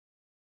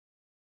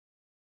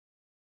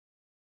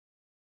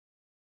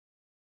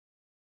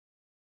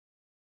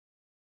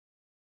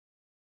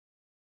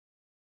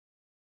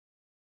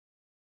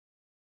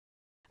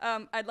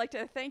I'd like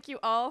to thank you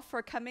all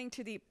for coming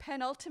to the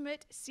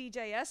penultimate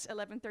CJS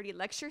 1130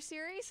 lecture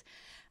series.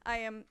 I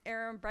am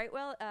Erin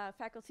Brightwell,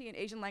 faculty in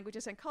Asian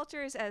Languages and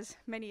Cultures, as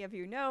many of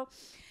you know.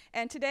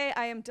 And today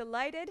I am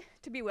delighted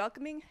to be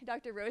welcoming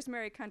Dr.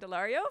 Rosemary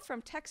Candelario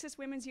from Texas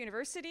Women's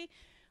University,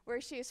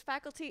 where she is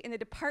faculty in the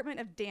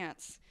Department of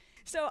Dance.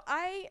 So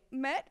I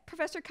met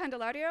Professor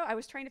Candelario, I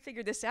was trying to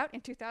figure this out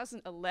in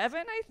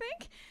 2011, I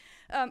think,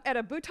 at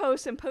a butoh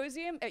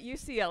symposium at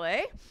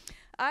UCLA.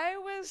 I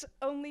was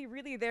only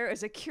really there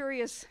as a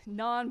curious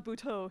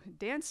non-butoh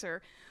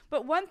dancer,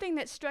 but one thing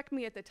that struck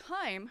me at the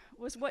time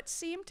was what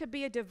seemed to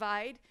be a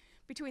divide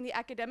between the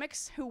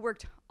academics who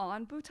worked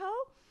on butoh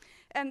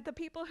and the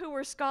people who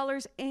were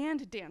scholars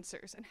and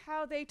dancers, and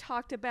how they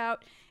talked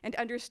about and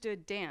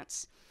understood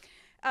dance.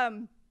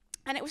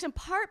 And it was in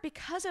part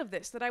because of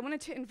this that I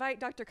wanted to invite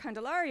Dr.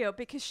 Candelario,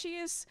 because she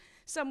is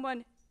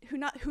someone who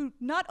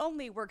not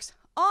only works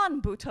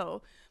on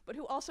butoh, but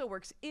who also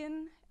works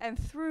in and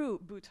through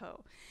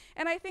butoh.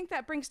 And I think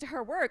that brings to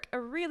her work a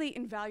really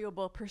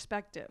invaluable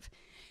perspective.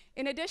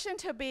 In addition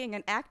to being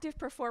an active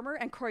performer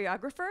and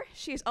choreographer,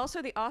 she is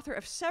also the author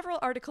of several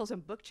articles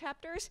and book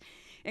chapters,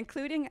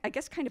 including, I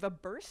guess, kind of a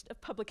burst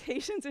of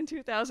publications in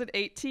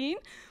 2018.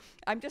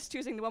 I'm just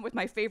choosing the one with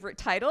my favorite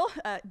title,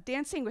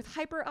 Dancing with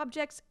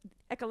Hyperobjects,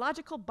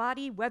 Ecological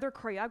Body Weather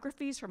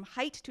Choreographies from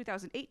Height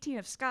 2018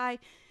 of Sky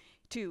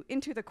to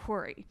Into the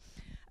Quarry.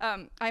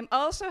 I'm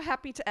also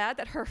happy to add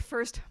that her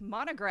first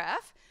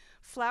monograph,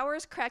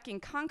 Flowers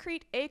Cracking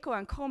Concrete,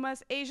 Eiko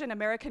Koma's Asian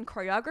American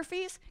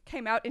Choreographies,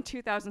 came out in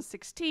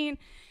 2016,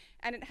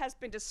 and it has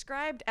been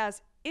described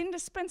as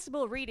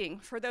indispensable reading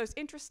for those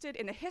interested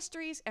in the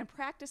histories and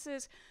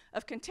practices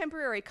of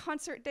contemporary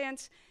concert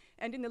dance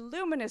and in the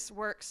luminous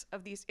works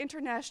of these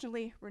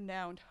internationally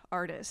renowned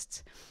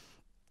artists.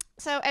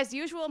 So as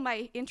usual,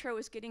 my intro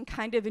is getting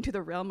kind of into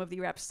the realm of the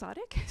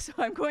rhapsodic, so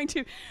I'm going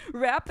to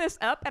wrap this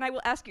up, and I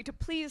will ask you to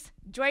please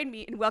join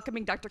me in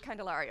welcoming Dr.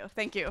 Candelario.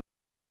 Thank you.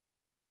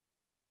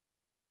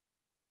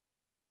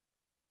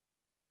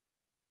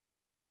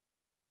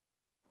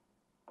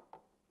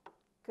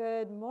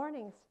 Good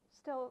morning.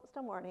 Still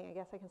morning, I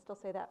guess I can still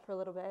say that for a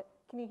little bit.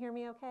 Can you hear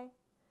me okay?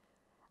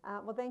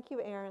 Well, thank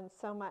you, Erin,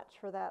 so much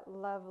for that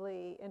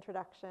lovely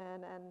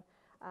introduction, and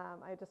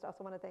I just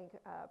also want to thank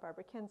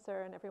Barbara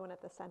Kinser and everyone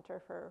at the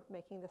center for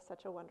making this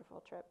such a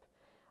wonderful trip.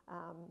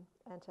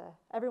 And to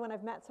everyone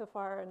I've met so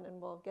far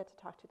and will get to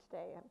talk to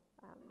today,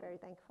 I'm very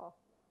thankful.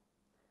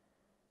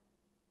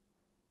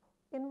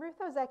 In Ruth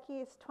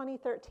Ozeki's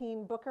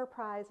 2013 Booker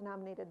Prize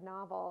nominated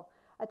novel,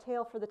 A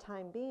Tale for the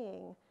Time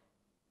Being,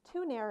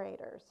 two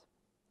narrators,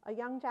 a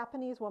young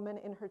Japanese woman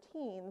in her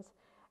teens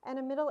and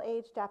a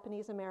middle-aged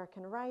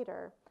Japanese-American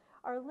writer,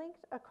 are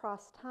linked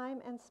across time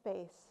and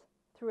space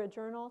through a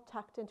journal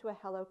tucked into a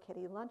Hello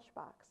Kitty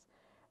lunchbox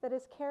that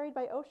is carried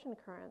by ocean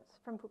currents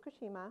from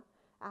Fukushima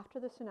after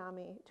the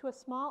tsunami to a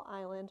small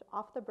island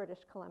off the British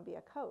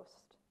Columbia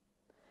coast.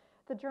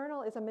 The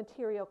journal is a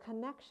material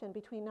connection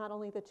between not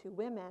only the two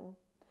women,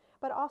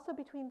 but also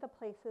between the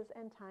places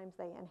and times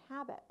they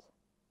inhabit.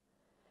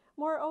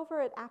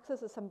 Moreover, it acts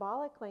as a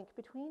symbolic link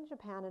between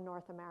Japan and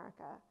North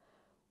America.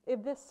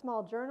 If this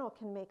small journal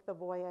can make the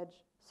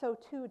voyage, so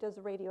too does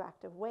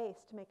radioactive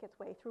waste make its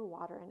way through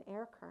water and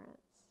air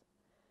currents.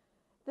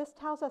 This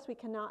tells us we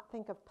cannot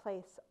think of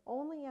place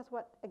only as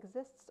what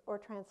exists or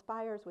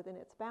transpires within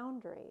its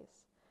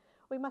boundaries.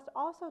 We must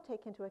also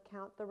take into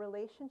account the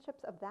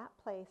relationships of that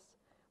place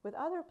with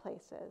other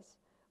places,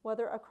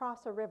 whether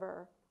across a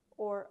river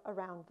or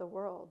around the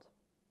world.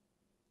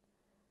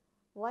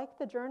 Like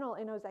the journal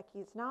in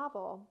Ozeki's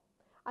novel,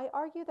 I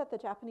argue that the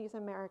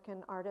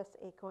Japanese-American artists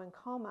Eiko and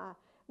Koma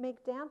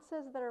make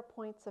dances that are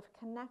points of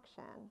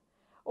connection,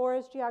 or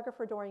as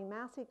geographer Doreen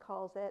Massey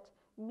calls it,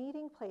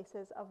 meeting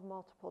places of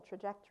multiple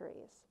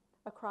trajectories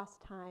across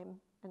time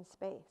and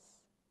space.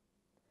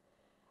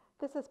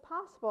 This is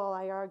possible,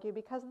 I argue,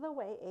 because of the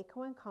way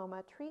Eiko and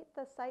Koma treat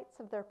the sites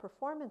of their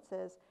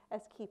performances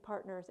as key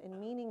partners in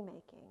meaning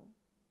making.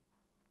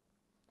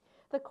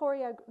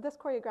 This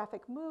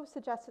choreographic move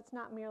suggests it's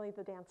not merely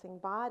the dancing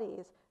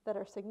bodies that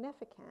are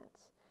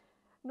significant,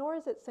 nor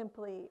is it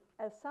simply,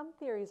 as some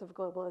theories of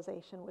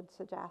globalization would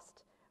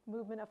suggest,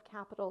 movement of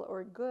capital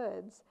or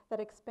goods that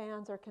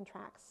expands or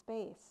contracts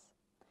space.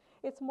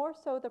 It's more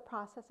so the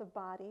process of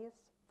bodies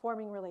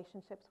forming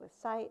relationships with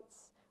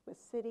sites, with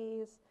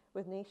cities,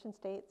 with nation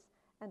states,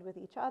 and with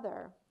each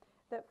other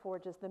that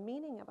forges the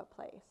meaning of a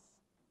place.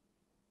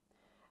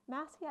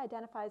 Massey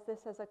identifies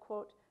this as a,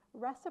 quote,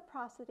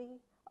 reciprocity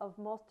of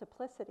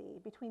multiplicity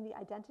between the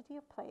identity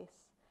of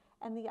place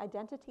and the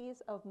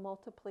identities of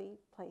multiply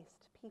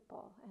placed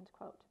people, end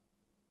quote.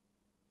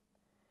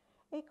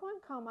 Eiko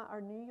and Koma are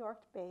New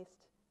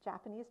York-based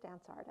Japanese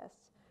dance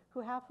artists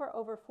who have for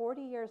over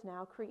 40 years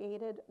now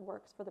created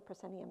works for the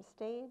proscenium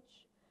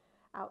stage,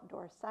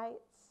 outdoor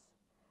sites,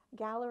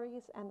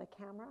 galleries, and the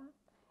camera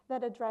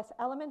that address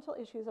elemental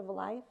issues of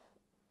life,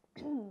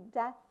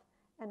 death,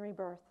 and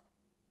rebirth.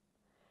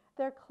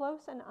 Their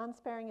close and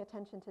unsparing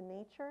attention to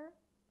nature,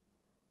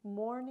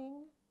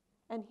 mourning,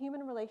 and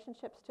human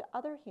relationships to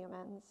other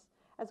humans,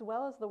 as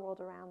well as the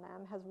world around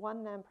them, has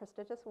won them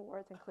prestigious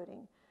awards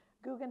including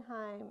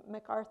Guggenheim,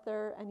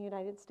 MacArthur, and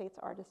United States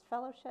Artist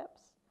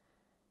Fellowships,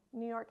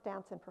 New York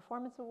Dance and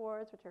Performance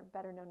Awards, which are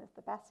better known as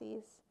the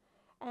Bessies,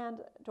 and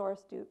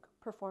Doris Duke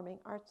Performing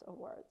Arts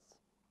Awards.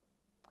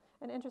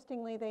 And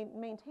interestingly, they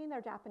maintain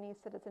their Japanese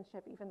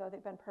citizenship even though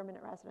they've been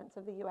permanent residents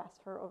of the US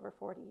for over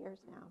 40 years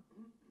now.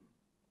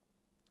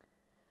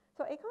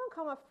 So Eiko and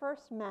Koma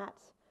first met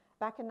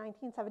back in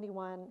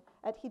 1971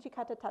 at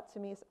Hijikata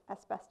Tatsumi's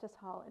Asbestos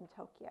Hall in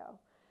Tokyo.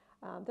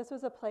 This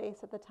was a place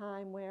at the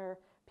time where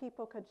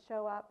people could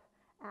show up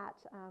at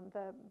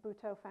the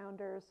butoh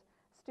founder's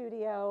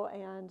studio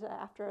and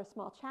after a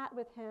small chat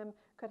with him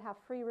could have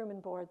free room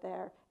and board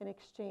there in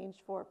exchange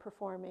for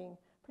performing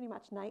pretty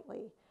much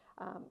nightly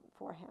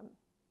for him.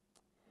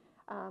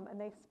 And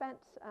they spent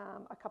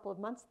a couple of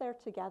months there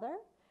together.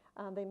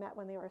 They met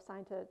when they were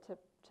assigned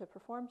to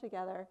perform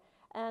together.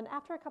 And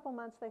after a couple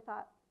months, they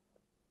thought,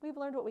 we've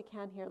learned what we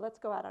can here. Let's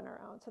go out on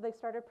our own. So they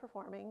started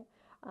performing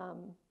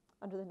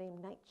under the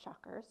name Night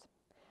Shockers.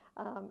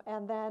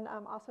 And then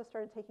also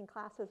started taking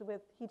classes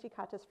with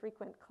Hijikata's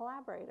frequent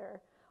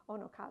collaborator,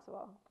 Ono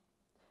Kazuo,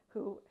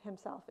 who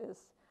himself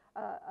is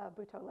a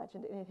butoh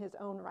legend in his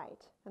own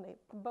right. And they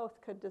both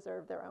could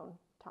deserve their own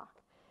talk.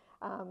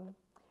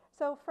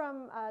 So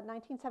from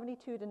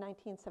 1972 to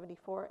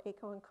 1974,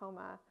 Eiko and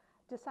Koma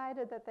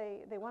decided that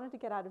they wanted to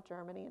get out of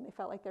Germany and they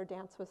felt like their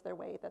dance was their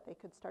way that they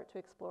could start to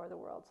explore the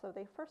world. So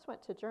they first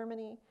went to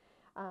Germany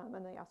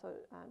and they also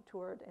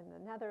toured in the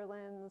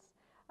Netherlands,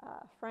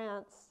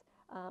 France,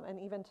 and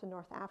even to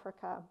North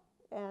Africa.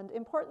 And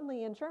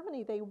importantly, in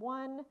Germany, they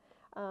won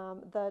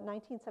the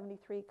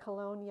 1973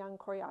 Cologne Young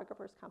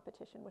Choreographers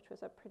Competition, which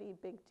was a pretty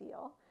big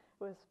deal.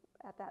 It was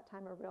at that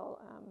time a real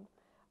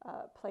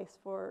place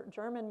for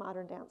German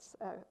modern dance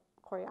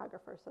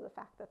choreographers. So the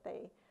fact that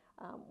they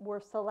were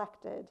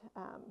selected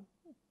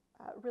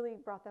really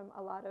brought them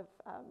a lot of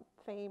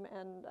fame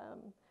and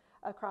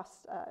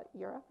across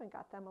Europe and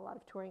got them a lot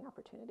of touring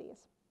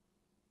opportunities.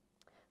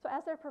 So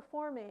as they're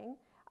performing,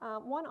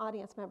 one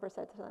audience member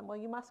said to them, well,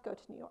 you must go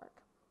to New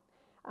York.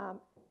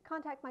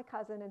 Contact my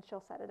cousin and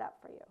she'll set it up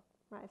for you.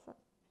 Right? So,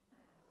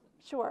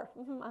 sure,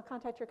 I'll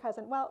contact your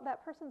cousin. Well,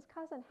 that person's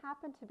cousin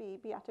happened to be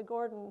Beata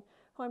Gordon,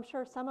 who I'm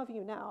sure some of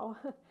you know,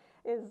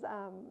 is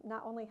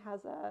not only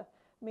has a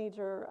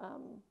major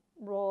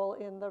role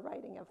in the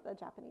writing of the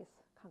Japanese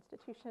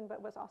Constitution,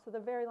 but was also the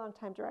very long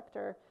time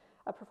director,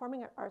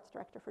 performing arts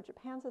director for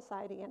Japan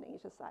Society and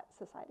Asia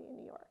Society in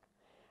New York.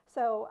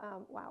 So,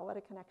 wow, what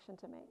a connection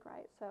to make,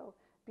 right? So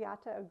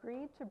Beata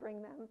agreed to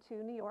bring them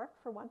to New York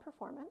for one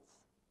performance,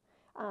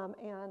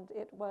 and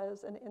it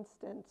was an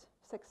instant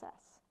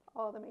success.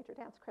 All the major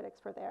dance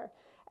critics were there,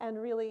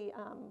 and really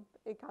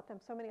it got them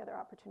so many other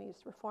opportunities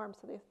to perform,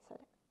 so they said,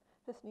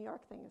 this New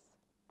York thing,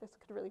 this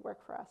could really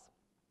work for us.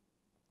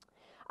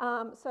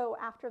 So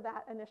after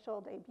that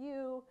initial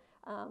debut,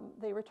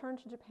 they returned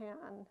to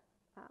Japan,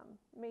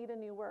 made a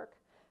new work,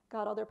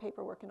 got all their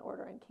paperwork in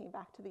order, and came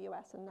back to the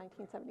US in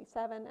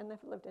 1977, and they've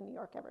lived in New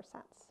York ever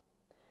since.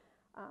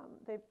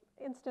 They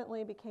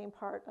instantly became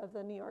part of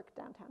the New York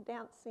downtown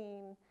dance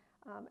scene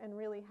and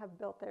really have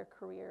built their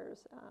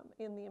careers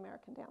in the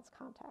American dance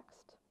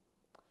context.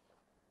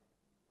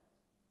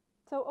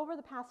 So over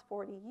the past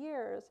 40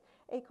 years,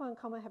 Eiko and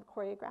Koma have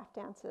choreographed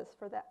dances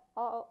for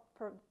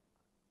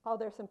all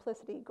their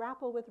simplicity,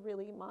 grapple with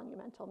really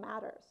monumental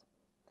matters: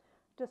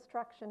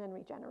 destruction and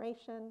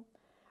regeneration,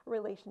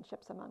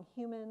 relationships among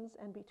humans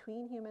and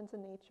between humans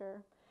and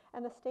nature,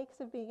 and the stakes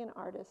of being an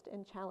artist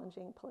in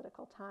challenging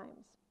political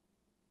times.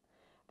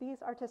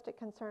 These artistic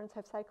concerns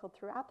have cycled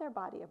throughout their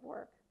body of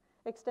work,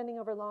 extending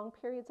over long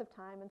periods of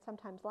time and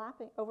sometimes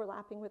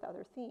overlapping with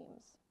other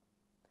themes.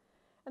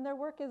 And their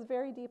work is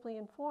very deeply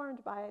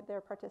informed by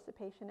their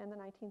participation in the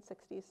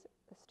 1960s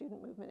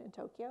student movement in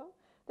Tokyo.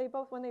 They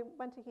both, when they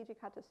went to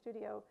Hijikata's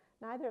studio,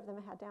 neither of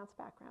them had dance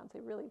backgrounds.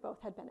 They really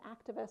both had been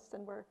activists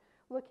and were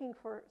looking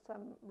for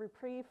some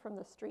reprieve from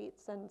the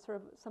streets and sort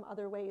of some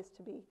other ways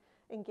to be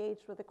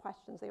engaged with the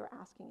questions they were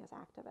asking as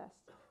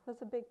activists.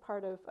 That's a big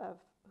part of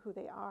who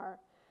they are.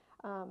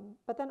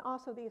 But then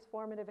also these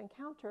formative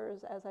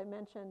encounters, as I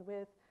mentioned,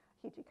 with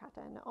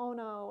Hijikata and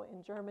Ono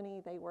in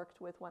Germany. They worked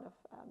with one of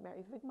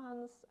Mary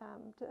Wigman's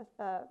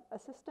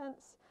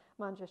assistants,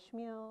 Manja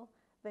Schmiel.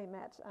 They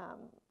met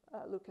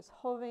Lucas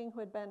Hoving, who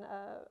had been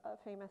a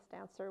famous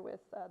dancer with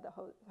the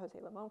Jose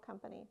Limon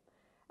Company.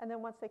 And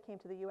then once they came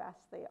to the US,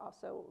 they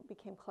also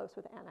became close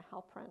with Anna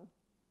Halprin.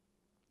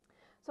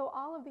 So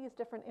all of these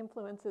different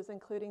influences,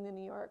 including the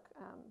New York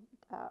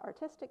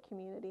artistic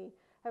community,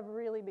 have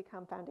really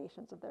become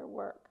foundations of their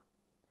work.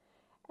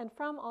 And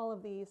from all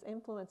of these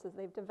influences,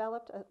 they've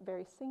developed a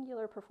very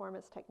singular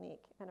performance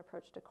technique and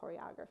approach to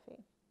choreography.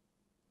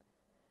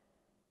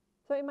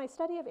 So in my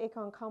study of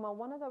Eiko and Koma,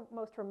 one of the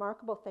most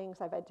remarkable things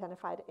I've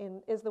identified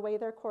is the way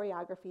their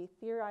choreography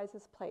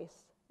theorizes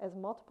place as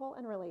multiple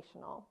and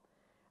relational,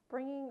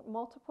 bringing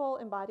multiple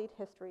embodied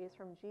histories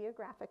from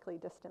geographically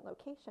distant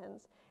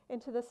locations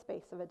into the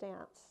space of a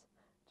dance,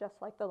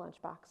 just like the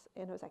lunchbox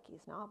in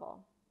Ozeki's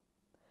novel.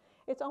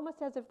 It's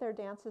almost as if their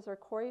dances are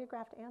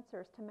choreographed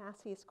answers to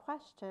Massey's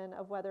question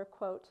of whether,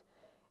 quote,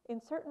 in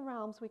certain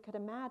realms we could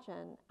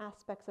imagine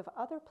aspects of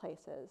other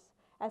places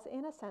as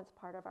in a sense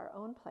part of our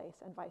own place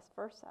and vice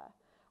versa,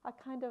 a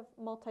kind of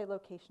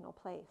multi-locational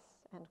place,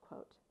 end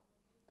quote.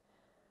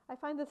 I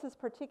find this is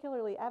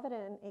particularly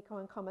evident in Eiko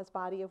and Koma's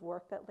body of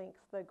work that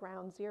links the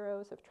ground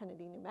zeros of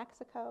Trinity, New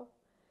Mexico,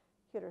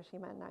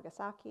 Hiroshima and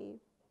Nagasaki,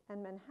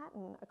 and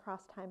Manhattan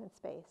across time and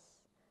space,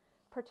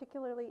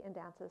 particularly in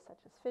dances such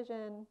as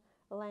Fission,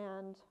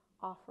 Land,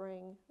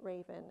 Offering,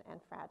 Raven, and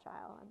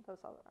Fragile, and those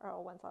are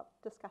all ones I'll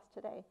discuss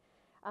today.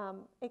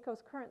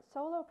 Eiko's current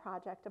solo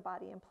project, A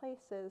Body in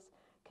Places,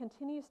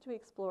 continues to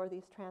explore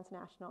these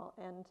transnational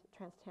and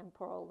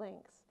transtemporal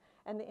links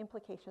and the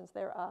implications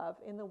thereof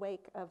in the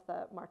wake of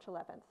the March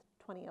 11th,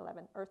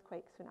 2011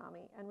 earthquake,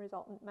 tsunami, and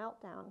resultant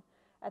meltdown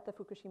at the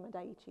Fukushima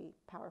Daiichi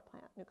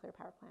nuclear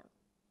power plant.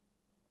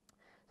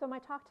 So in my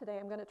talk today,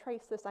 I'm going to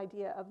trace this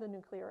idea of the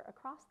nuclear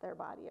across their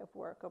body of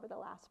work over the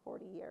last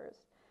 40 years,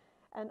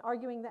 and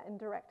arguing that in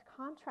direct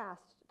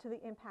contrast to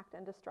the impact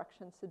and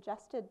destruction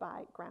suggested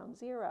by Ground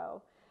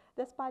Zero,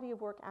 this body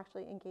of work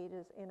actually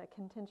engages in a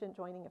contingent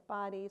joining of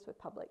bodies with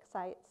public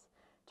sites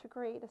to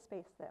create a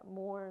space that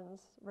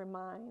mourns,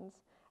 reminds,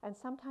 and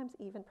sometimes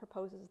even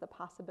proposes the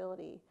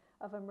possibility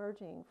of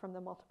emerging from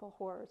the multiple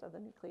horrors of the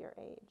nuclear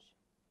age.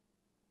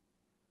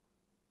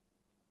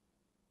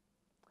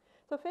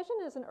 So Fission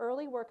is an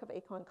early work of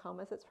Eiko and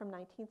Koma's. It's from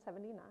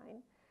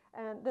 1979.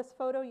 And this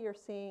photo you're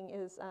seeing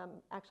is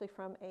actually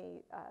from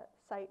a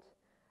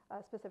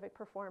site-specific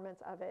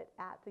performance of it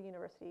at the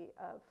University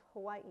of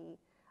Hawaii.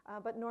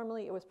 But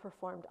normally it was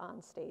performed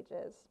on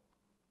stages.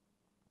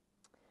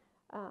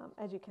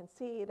 As you can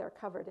see, they're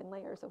covered in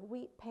layers of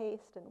wheat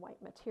paste and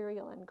white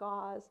material and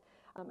gauze.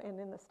 And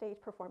in the stage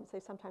performance,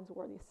 they sometimes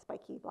wore these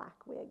spiky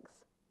black wigs.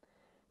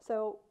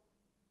 So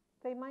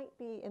they might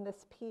be, in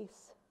this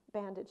piece,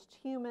 bandaged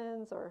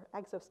humans or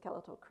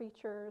exoskeletal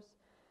creatures.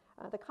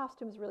 The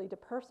costumes really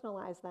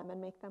depersonalize them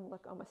and make them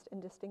look almost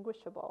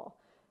indistinguishable.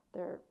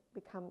 They're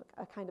become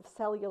a kind of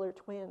cellular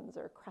twins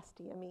or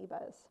crusty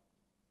amoebas.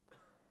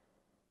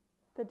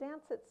 The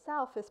dance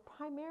itself is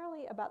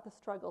primarily about the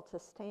struggle to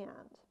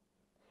stand.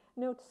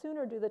 No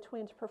sooner do the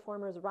twinge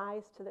performers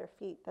rise to their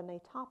feet than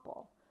they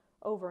topple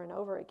over and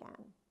over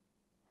again.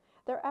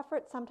 Their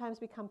efforts sometimes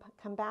become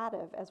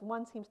combative as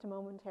one seems to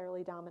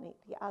momentarily dominate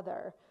the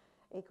other.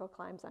 Eiko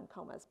climbs on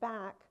Koma's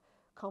back,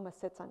 Koma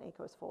sits on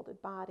Eiko's folded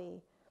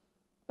body.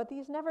 But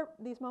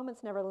these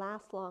moments never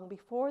last long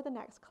before the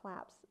next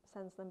collapse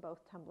sends them both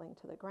tumbling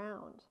to the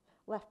ground,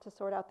 left to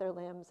sort out their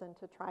limbs and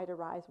to try to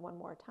rise one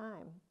more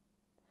time.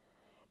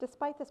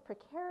 Despite this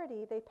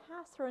precarity, they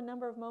pass through a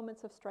number of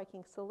moments of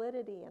striking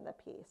solidity in the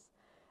piece,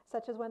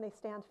 such as when they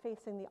stand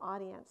facing the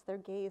audience, their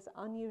gaze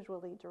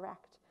unusually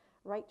direct,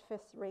 right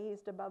fists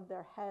raised above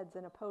their heads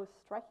in a pose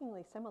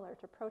strikingly similar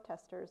to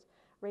protesters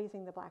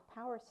raising the Black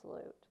Power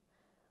salute.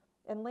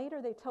 And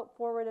later they tilt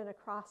forward in a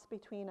cross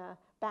between a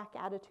back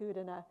attitude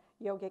and a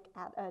yogic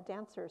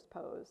dancer's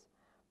pose.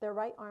 Their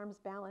right arms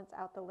balance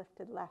out the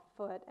lifted left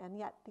foot, and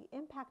yet the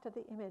impact of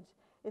the image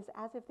is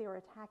as if they were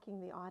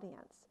attacking the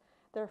audience.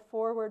 Their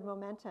forward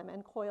momentum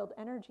and coiled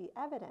energy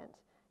evident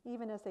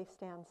even as they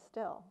stand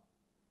still.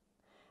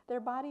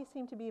 Their bodies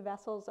seem to be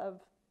vessels of,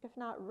 if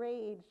not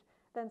rage,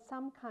 then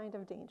some kind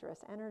of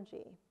dangerous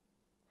energy.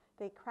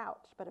 They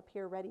crouch but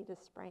appear ready to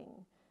spring.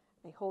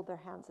 They hold their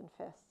hands in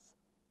fists.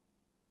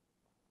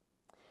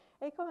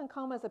 Eiko and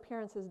Koma's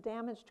appearance as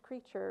damaged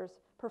creatures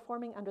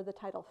performing under the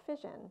title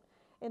Fission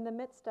in the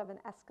midst of an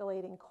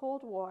escalating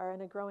Cold War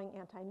and a growing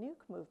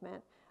anti-nuke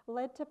movement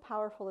led to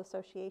powerful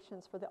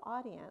associations for the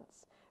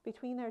audience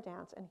between their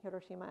dance and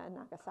Hiroshima and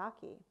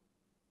Nagasaki.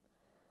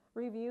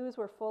 Reviews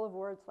were full of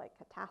words like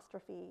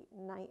catastrophe,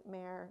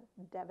 nightmare,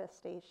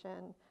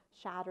 devastation,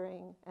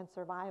 shattering, and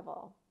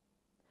survival.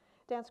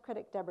 Dance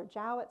critic Deborah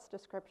Jowett's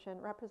description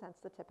represents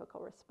the typical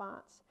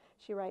response.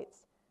 She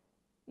writes,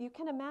 "You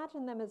can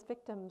imagine them as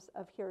victims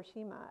of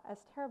Hiroshima,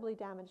 as terribly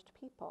damaged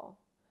people.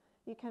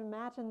 You can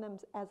imagine them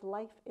as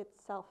life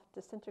itself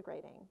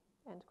disintegrating,"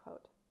 end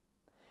quote.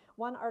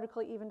 One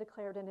article even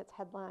declared in its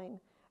headline,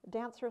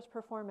 "Dancer's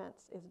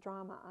performance is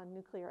drama on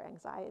nuclear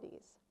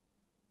anxieties."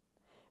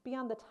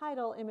 Beyond the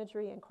title,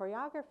 imagery, and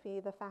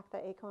choreography, the fact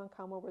that Eiko and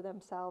Koma were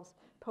themselves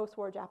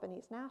post-war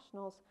Japanese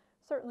nationals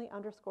certainly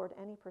underscored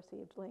any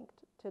perceived link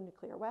to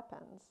nuclear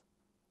weapons.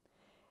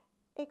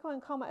 Eiko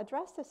and Koma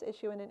addressed this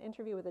issue in an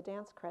interview with a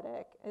dance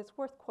critic. It's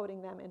worth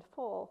quoting them in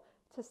full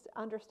to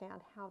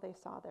understand how they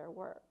saw their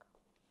work.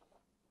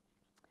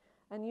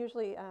 And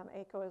usually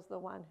Eiko is the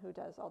one who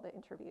does all the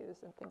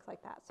interviews and things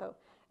like that. So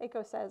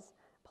Eiko says,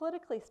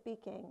 "Politically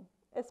speaking,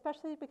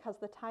 especially because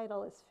the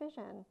title is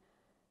Fission,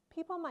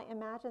 people might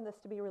imagine this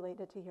to be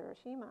related to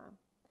Hiroshima.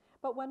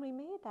 But when we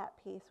made that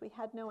piece, we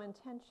had no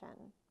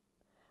intention.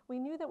 We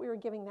knew that we were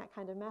giving that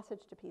kind of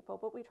message to people,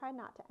 but we tried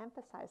not to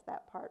emphasize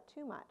that part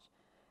too much.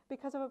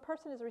 Because if a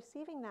person is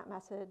receiving that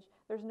message,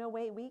 there's no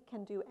way we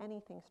can do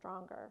anything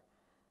stronger.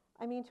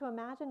 I mean, to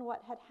imagine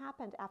what had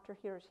happened after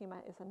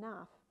Hiroshima is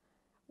enough.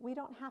 we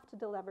don't have to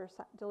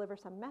deliver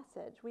some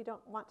message. We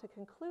don't want to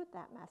conclude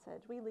that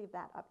message. We leave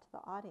that up to the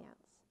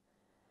audience.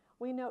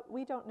 We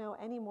don't know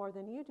any more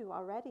than you do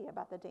already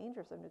about the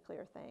dangers of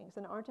nuclear things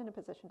and aren't in a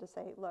position to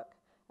say, look,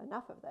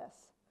 enough of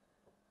this.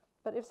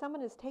 But if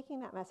someone is taking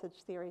that message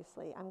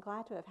seriously, I'm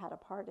glad to have had a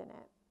part in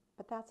it.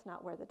 But that's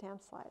not where the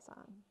dance lies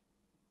on.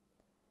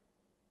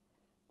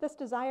 This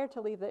desire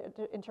to leave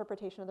the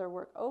interpretation of their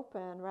work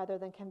open rather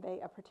than convey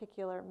a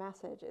particular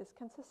message is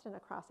consistent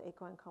across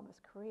Eiko and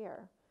Koma's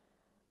career.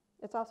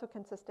 It's also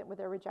consistent with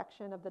their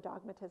rejection of the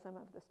dogmatism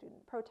of the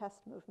student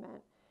protest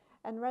movement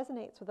and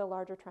resonates with the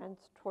larger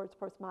trends towards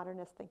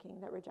postmodernist thinking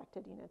that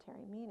rejected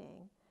unitary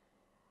meaning.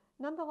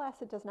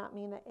 Nonetheless, it does not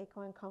mean that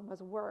Eiko and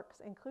Koma's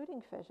works,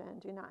 including Fission,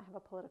 do not have a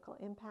political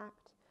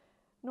impact,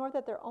 nor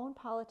that their own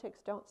politics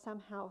don't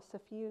somehow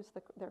suffuse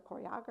their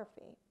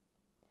choreography.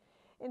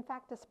 In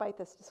fact, despite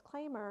this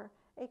disclaimer,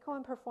 Eiko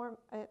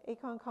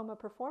and Koma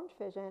performed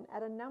Fission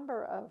at a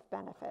number of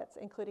benefits,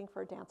 including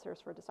for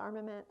Dancers for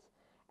Disarmament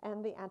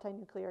and the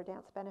Anti-Nuclear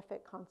Dance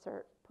Benefit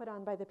Concert put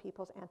on by the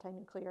People's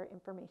Anti-Nuclear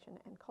Information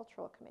and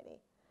Cultural Committee.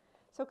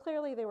 So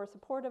clearly they were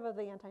supportive of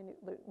the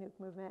anti-nuke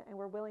movement and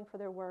were willing for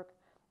their work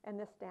and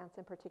this dance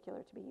in particular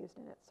to be used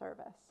in its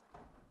service.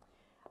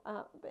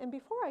 And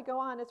before I go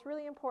on, it's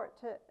really important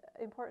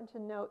to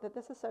note that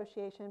this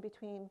association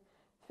between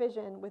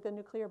Fission with the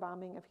nuclear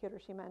bombing of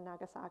Hiroshima and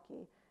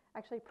Nagasaki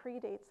actually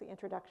predates the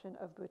introduction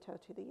of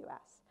butoh to the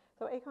US.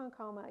 So Eiko and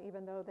Koma,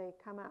 even though they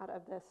come out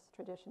of this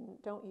tradition,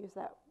 don't use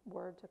that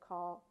word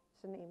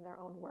to name their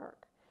own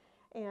work.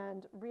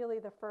 And really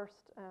the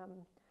first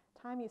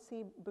time you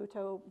see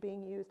butoh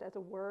being used as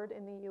a word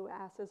in the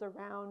US is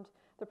around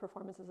the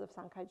performances of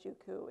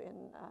Sankaijuku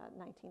in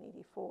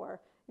 1984,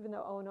 even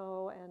though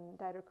Ono and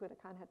Daido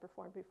Kudakan had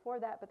performed before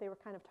that, but they were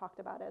kind of talked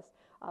about as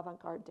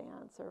avant-garde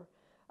dance or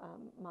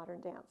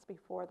modern dance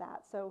before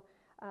that. So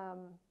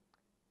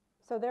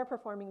they're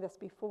performing this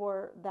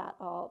before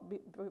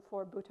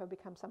before butoh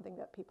becomes something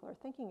that people are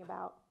thinking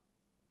about.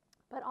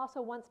 But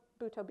also once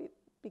butoh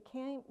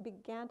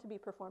began to be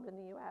performed in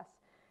the US,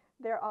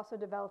 there also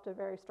developed a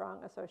very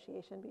strong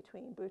association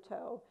between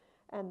butoh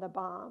and the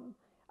bomb,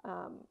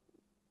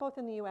 both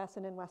in the US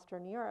and in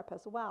Western Europe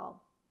as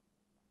well.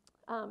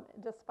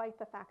 Despite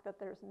the fact that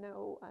there's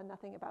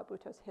nothing about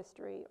butoh's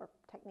history or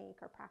technique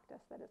or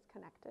practice that is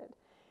connected.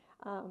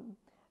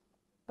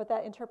 But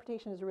that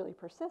interpretation is really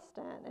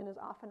persistent and is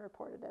often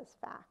reported as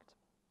fact.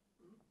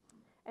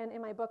 And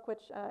in my book,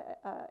 which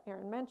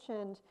Erin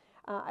mentioned,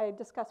 I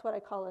discuss what I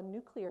call a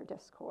nuclear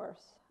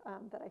discourse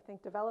that I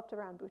think developed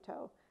around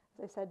butoh,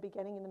 as I said,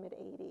 beginning in the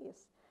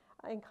mid-'80s,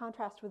 in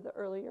contrast with the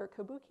earlier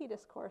kabuki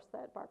discourse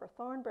that Barbara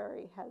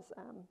Thornberry has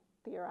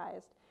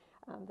theorized,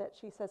 that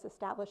she says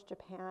established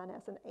Japan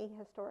as an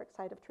ahistoric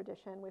site of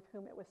tradition with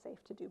whom it was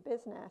safe to do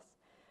business.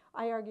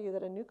 I argue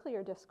that a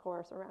nuclear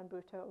discourse around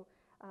butoh,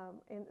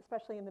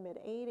 especially in the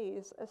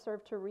mid-'80s,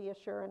 served to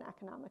reassure an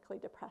economically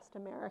depressed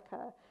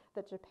America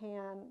that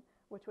Japan,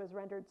 which was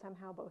rendered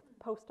somehow both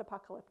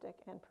post-apocalyptic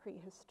and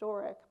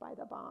prehistoric by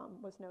the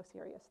bomb, was no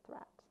serious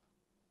threat.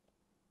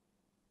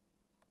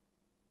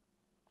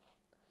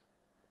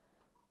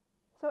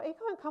 So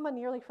Eiko and Koma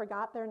nearly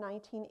forgot their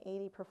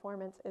 1980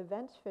 performance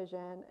Event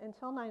Fission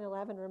until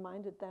 9/11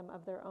 reminded them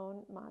of their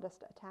own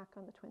modest attack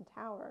on the Twin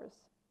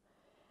Towers.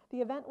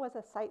 The event was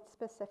a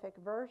site-specific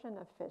version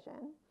of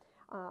Fission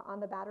on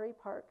the Battery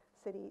Park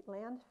City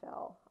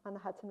landfill on the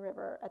Hudson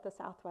River at the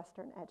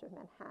southwestern edge of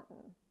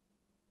Manhattan.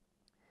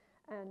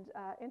 And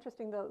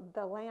interesting,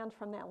 the land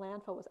from that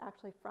landfill was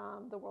actually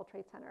from the World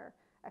Trade Center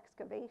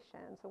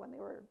excavation. So when they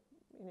were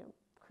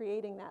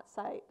creating that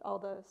site, all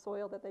the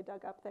soil that they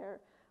dug up there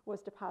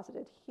was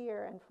deposited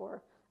here, and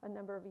for a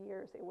number of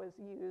years it was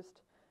used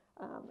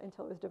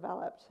until it was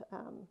developed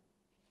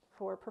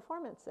for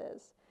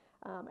performances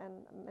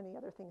and many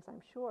other things,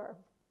 I'm sure.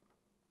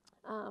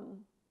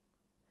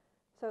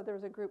 So there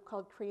was a group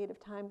called Creative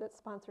Time that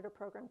sponsored a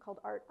program called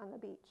Art on the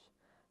Beach.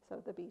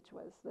 So the beach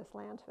was this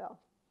landfill.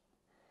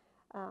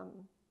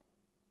 And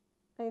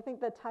I think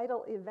the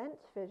title Event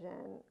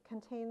Fission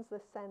contains the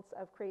sense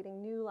of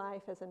creating new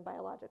life as in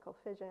biological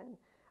fission,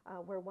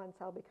 where one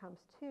cell becomes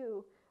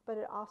two, but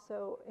it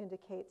also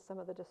indicates some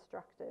of the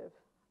destructive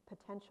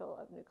potential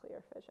of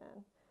nuclear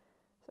fission.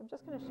 So I'm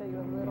just going to show you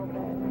a little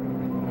bit.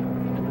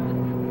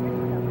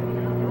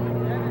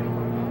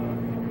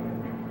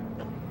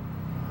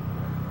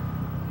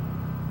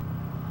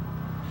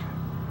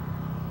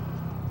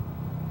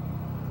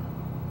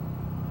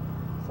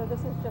 So this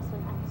is just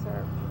an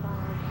excerpt from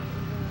an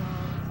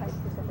evening-long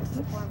site-specific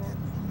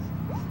performance.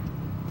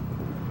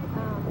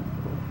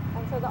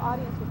 And so the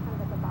audience was kind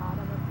of at the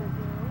bottom of the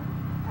dune,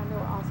 and there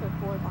were also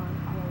 4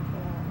 bonfires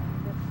there.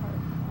 This part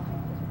was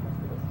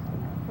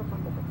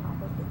performed at the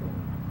top of the dune.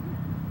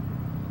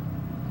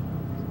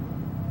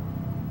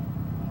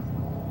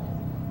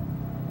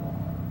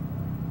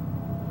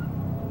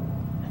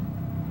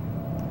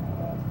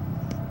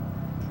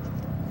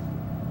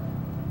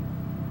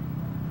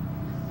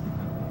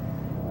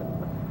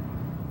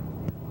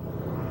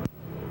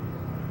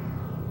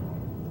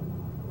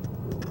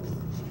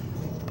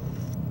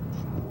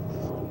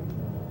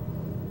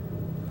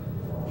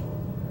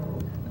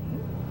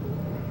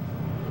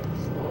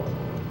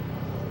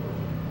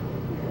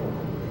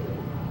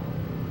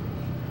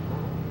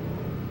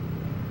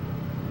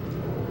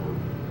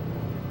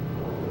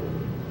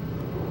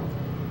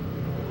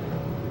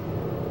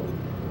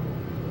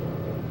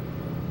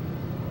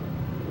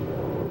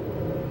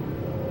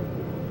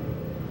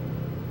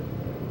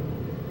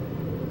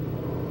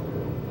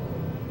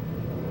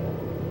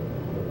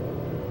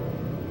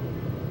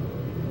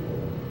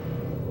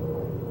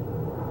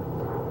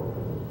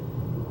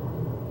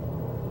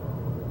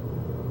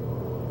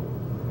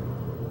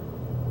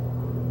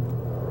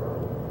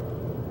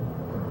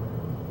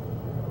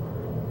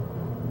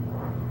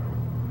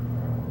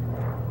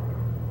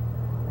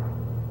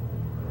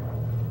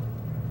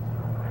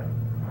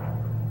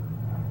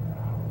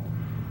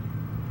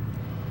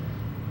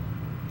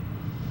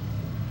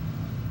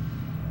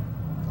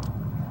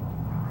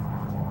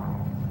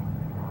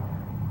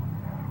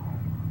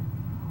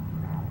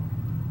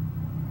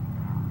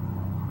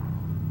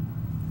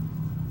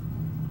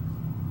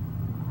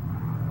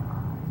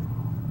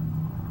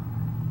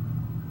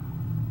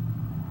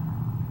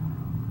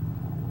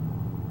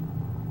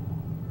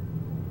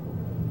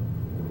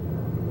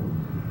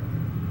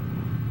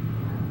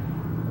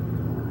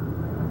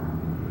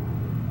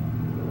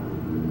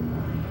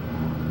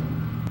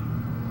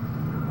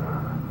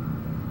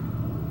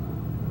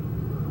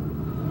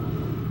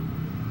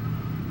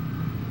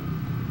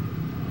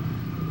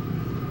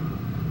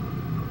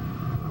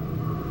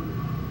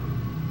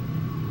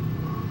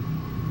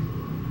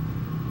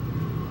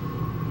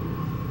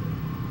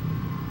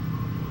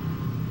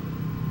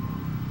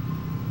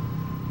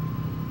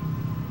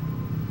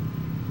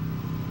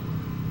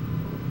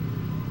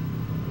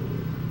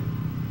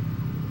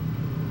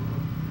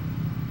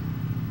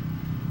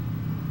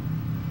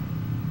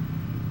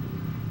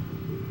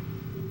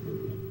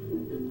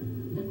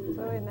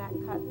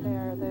 set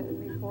there,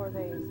 before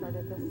they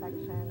started this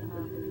section,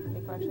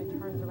 Eiko actually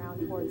turns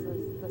around towards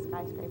the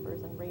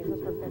skyscrapers and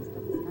raises her fist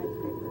at the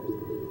skyscrapers,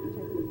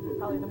 which is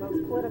probably the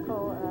most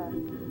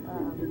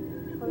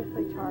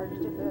politically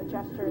charged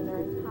gesture in their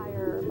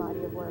entire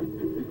body of work.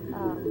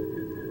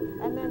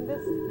 And then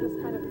this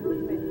kind of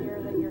movement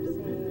here that you're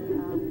seeing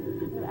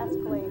kind of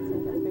escalates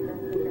and gets bigger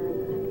and bigger,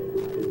 and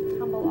they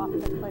tumble off the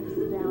cliffs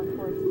down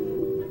towards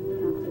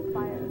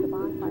the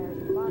bonfires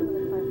at the bottom of the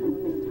cliff, and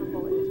then they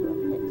tumble into a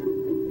pit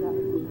that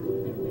to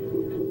end the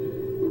piece.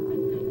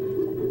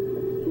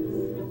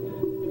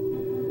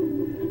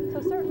 So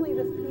certainly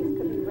this piece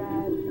could be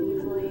read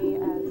easily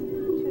as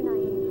two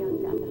naive young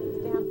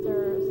Japanese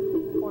dancers,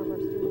 former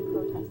student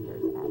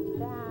protesters at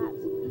that,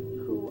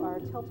 who are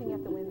tilting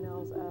at the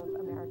windmills of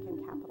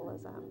American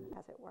capitalism,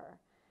 as it were,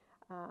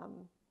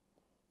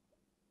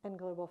 and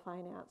global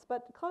finance.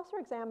 But closer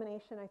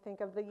examination, I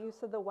think, of the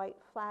use of the white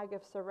flag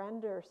of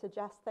surrender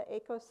suggests that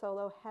Eiko's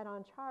solo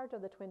head-on charge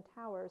of the Twin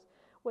Towers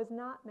was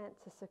not meant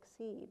to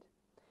succeed.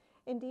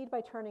 Indeed,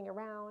 by turning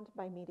around,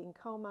 by meeting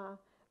Koma,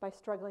 by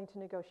struggling to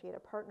negotiate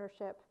a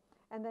partnership,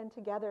 and then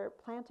together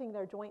planting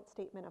their joint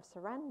statement of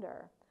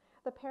surrender,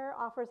 the pair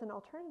offers an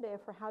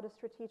alternative for how to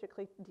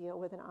strategically deal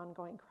with an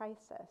ongoing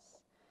crisis.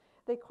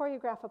 They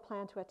choreograph a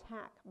plan to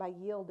attack by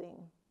yielding.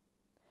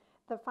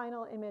 The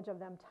final image of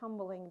them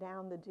tumbling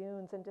down the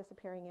dunes and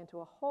disappearing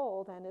into a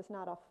hole then is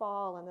not a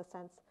fall in the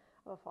sense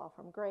of a fall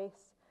from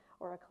grace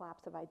or a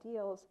collapse of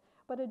ideals,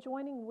 but a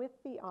joining with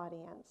the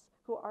audience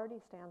who already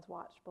stands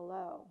watch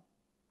below.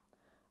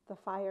 The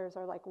fires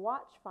are like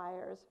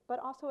watchfires, but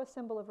also a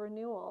symbol of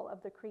renewal,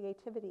 of the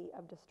creativity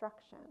of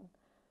destruction.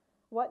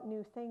 What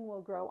new thing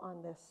will grow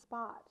on this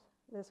spot,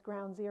 this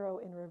ground zero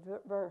in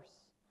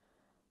reverse,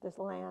 this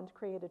land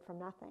created from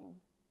nothing?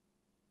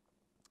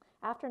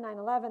 After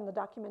 9/11, the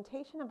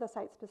documentation of the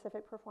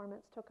site-specific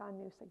performance took on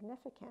new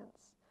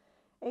significance.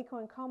 Eiko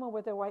and Koma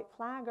with their white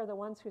flag are the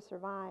ones who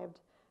survived,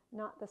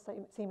 not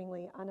the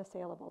seemingly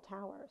unassailable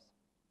towers.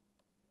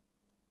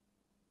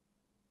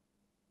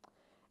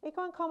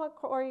 Eiko and Koma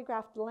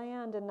choreographed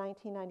Land in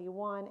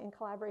 1991 in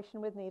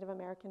collaboration with Native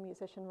American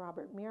musician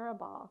Robert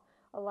Mirabal,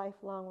 a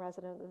lifelong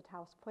resident of the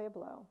Taos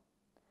Pueblo.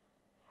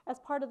 As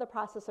part of the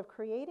process of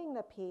creating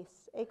the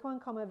piece, Eiko and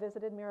Koma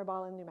visited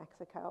Mirabal in New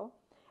Mexico,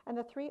 and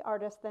the three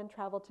artists then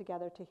traveled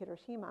together to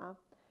Hiroshima,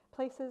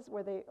 places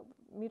where they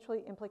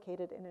mutually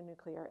implicated in a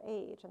nuclear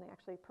age, and they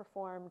actually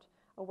performed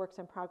a works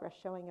in progress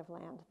showing of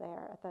Land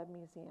there at the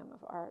Museum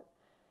of Art.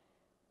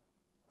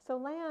 So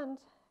Land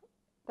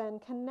then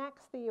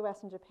connects the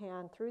US and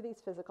Japan through these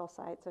physical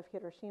sites of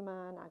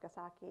Hiroshima,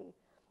 Nagasaki,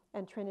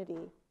 and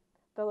Trinity,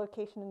 the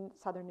location in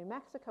southern New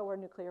Mexico where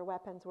nuclear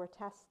weapons were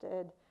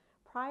tested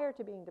prior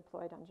to being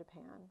deployed on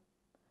Japan.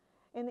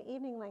 In the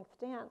evening-length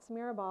dance,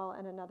 Mirabal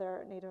and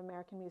another Native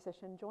American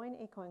musician join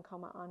Eiko and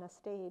Koma on a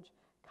stage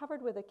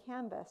covered with a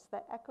canvas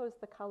that echoes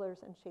the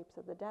colors and shapes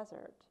of the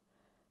desert.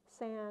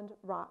 Sand,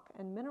 rock,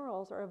 and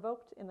minerals are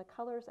evoked in the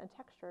colors and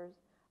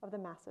textures of the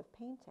massive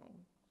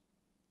painting.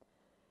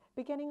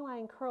 Beginning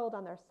lying curled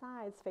on their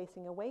sides,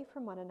 facing away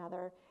from one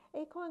another,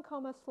 Eiko and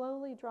Koma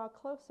slowly draw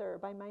closer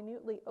by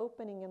minutely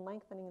opening and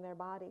lengthening their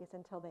bodies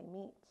until they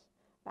meet,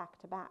 back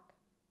to back.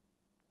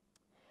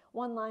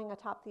 One lying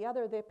atop the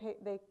other,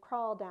 they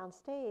crawl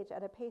downstage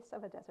at a pace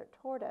of a desert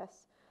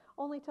tortoise,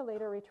 only to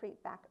later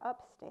retreat back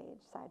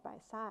upstage, side by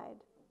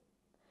side.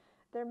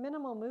 Their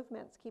minimal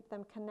movements keep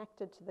them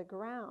connected to the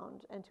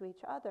ground and to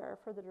each other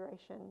for the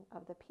duration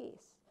of the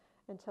piece,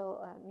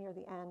 until near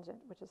the end,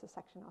 which is a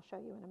section I'll show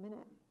you in a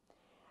minute.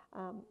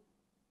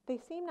 They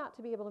seem not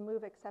to be able to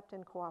move except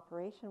in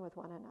cooperation with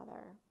one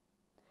another.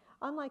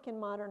 Unlike in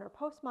modern or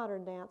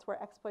postmodern dance,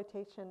 where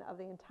exploitation of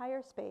the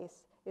entire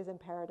space is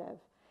imperative,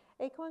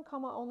 Eiko and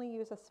Koma only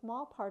use a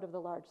small part of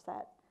the large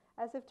set,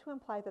 as if to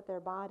imply that their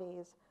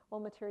bodies, while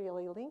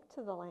materially linked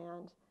to the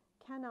land,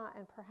 cannot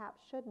and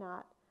perhaps should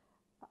not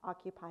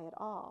occupy it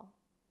all.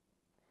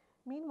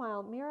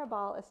 Meanwhile,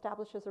 Mirabal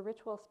establishes a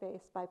ritual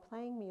space by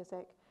playing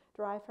music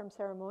derived from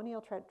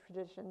ceremonial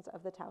traditions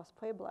of the Taos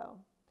Pueblo.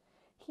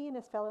 He and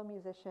his fellow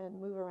musician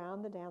move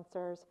around the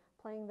dancers,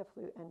 playing the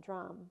flute and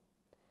drum.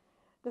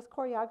 This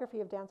choreography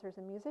of dancers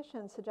and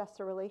musicians suggests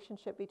a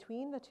relationship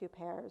between the two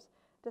pairs,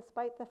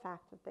 despite the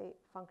fact that they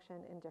function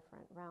in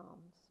different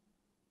realms.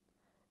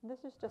 And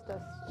this is just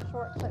a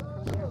short clip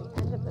from near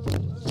the end of the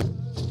piece.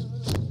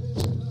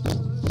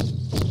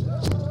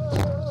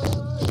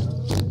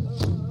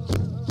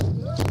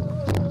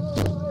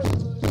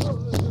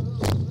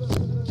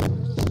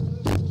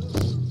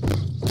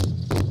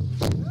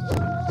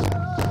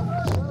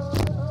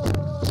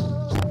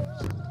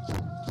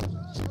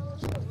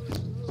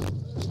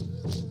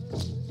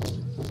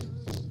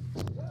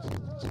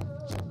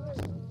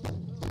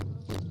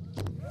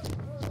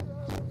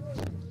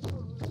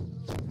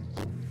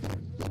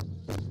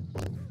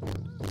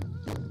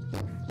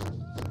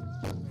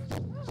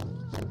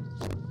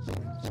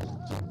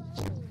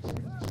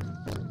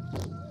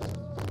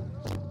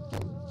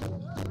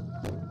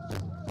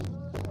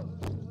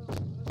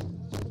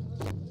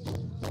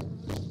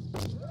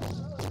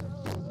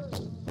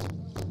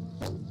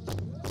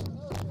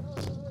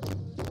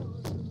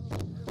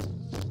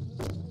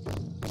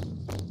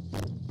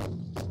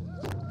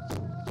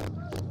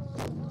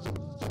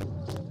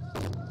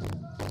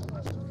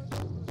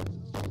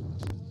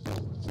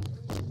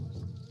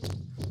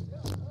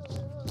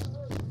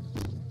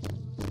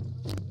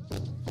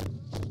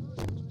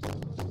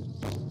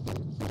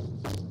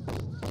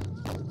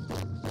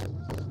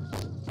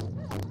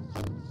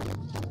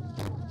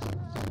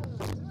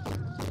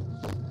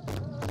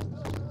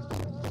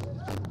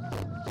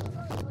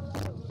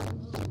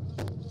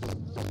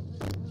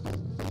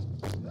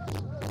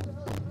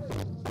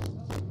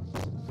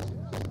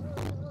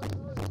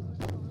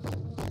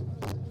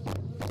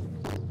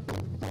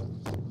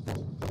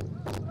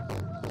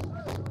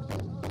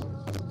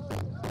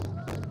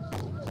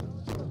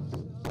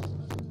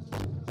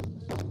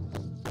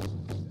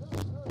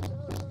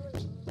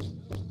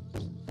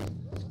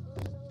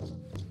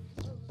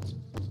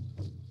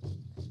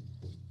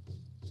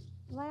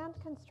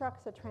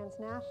 constructs a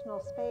transnational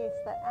space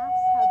that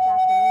asks how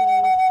Japanese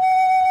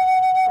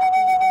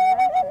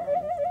Americans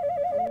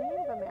and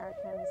Native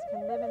Americans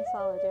can live in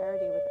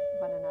solidarity with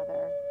one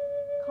another,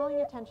 calling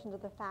attention to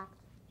the fact,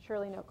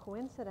 surely no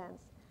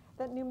coincidence,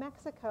 that New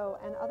Mexico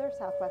and other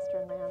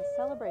southwestern lands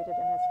celebrated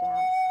in this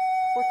dance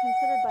were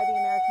considered by the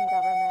American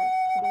government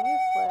to be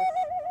useless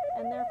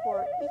and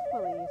therefore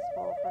equally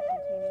useful for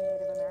containing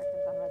Native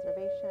Americans on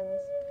reservations,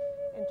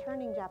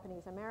 interning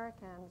Japanese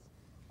Americans,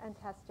 and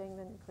testing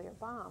the nuclear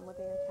bomb with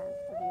the intent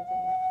of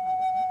using it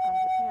on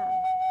Japan.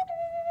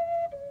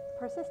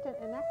 Persistent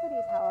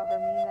inequities,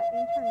 however, mean that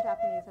interned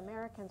Japanese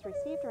Americans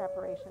received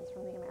reparations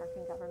from the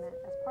American government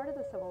as part of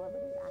the Civil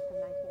Liberties Act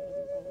of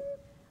 1988,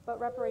 but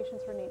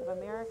reparations for Native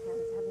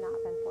Americans have not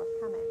been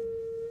forthcoming.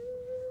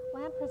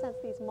 Land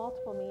presents these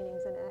multiple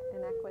meanings and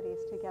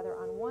inequities together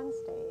on one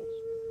stage,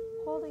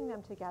 holding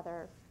them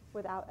together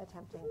without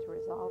attempting to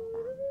resolve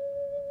them.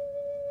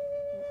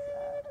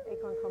 It's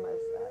Eiko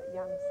Koma's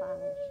young son,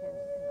 Shin,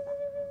 in the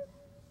background.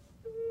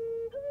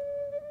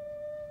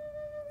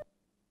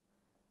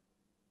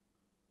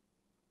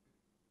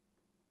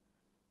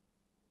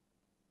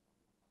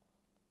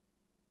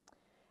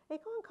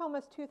 Eiko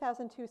Koma's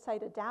 2002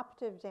 site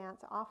adaptive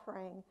dance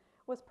offering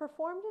was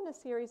performed in a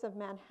series of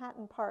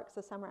Manhattan parks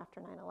the summer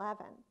after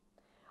 9/11.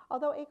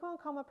 Although Eiko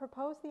Koma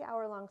proposed the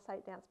hour-long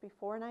site dance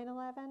before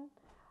 9/11,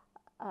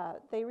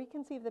 they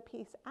reconceived the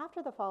piece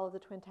after the fall of the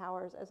Twin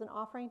Towers as an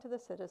offering to the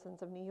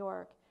citizens of New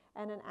York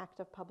and an act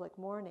of public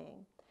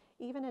mourning,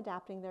 even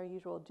adapting their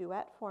usual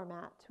duet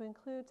format to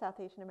include South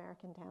Asian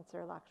American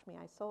dancer Lakshmi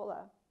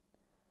Aisola.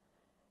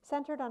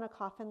 Centered on a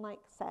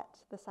coffin-like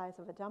set the size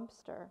of a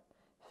dumpster,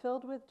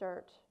 filled with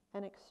dirt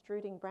and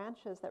extruding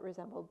branches that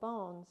resembled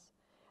bones,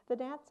 the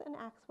dance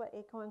enacts what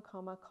Eiko and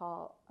Koma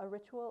call a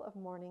ritual of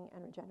mourning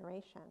and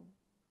regeneration.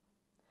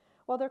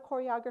 While their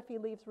choreography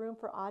leaves room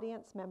for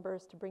audience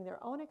members to bring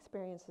their own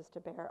experiences to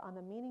bear on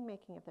the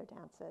meaning-making of their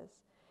dances,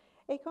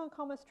 Eiko and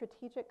Koma's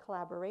strategic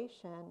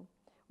collaboration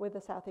with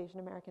the South Asian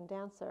American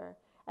dancer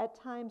at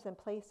times and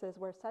places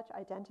where such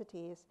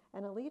identities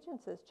and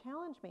allegiances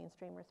challenge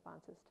mainstream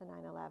responses to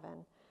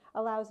 9/11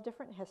 allows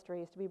different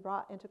histories to be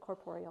brought into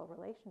corporeal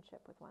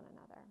relationship with one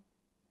another.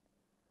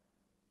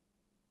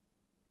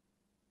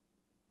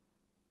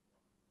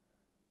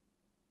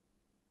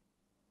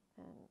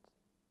 And,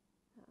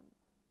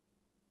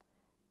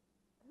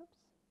 oops,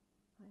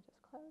 I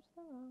just closed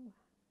the wrong one.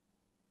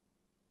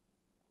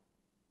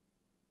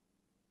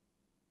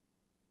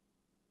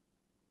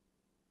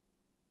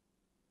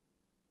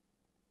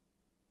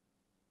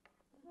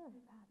 Sorry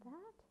about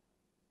that.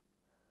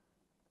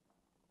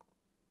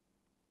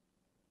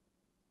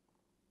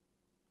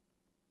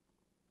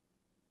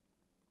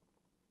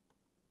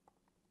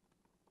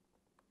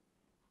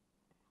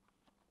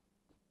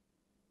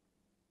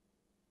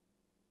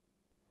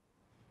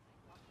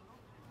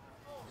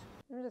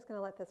 I'm just going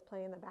to let this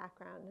play in the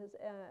background.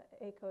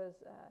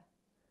 Eiko's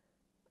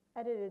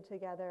edited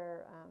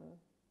together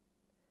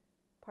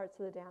parts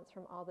of the dance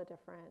from all the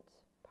different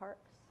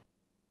parks.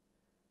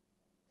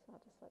 So I'll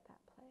just let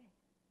that play.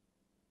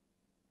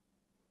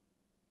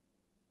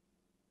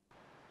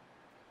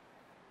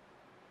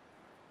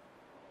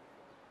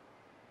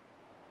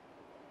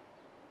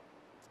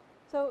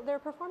 So their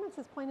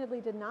performances pointedly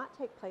did not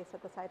take place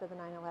at the site of the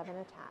 9/11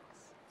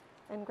 attacks.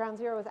 And Ground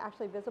Zero was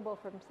actually visible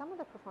from some of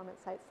the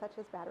performance sites, such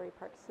as Battery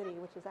Park City,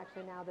 which is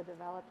actually now the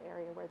developed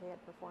area where they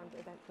had performed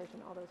Event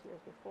Fission all those years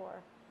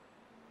before.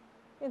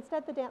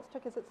 Instead, the dance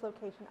took as its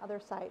location other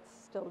sites,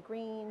 still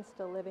green,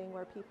 still living,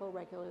 where people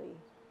regularly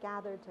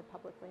gathered to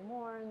publicly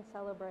mourn,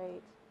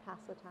 celebrate, pass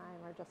the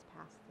time, or just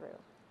pass through.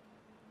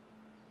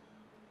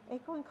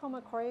 Eiko and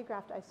Koma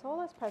choreographed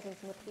Aisola's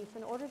presence in the piece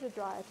in order to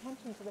draw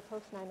attention to the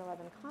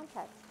post-9/11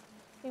 context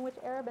in which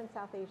Arab and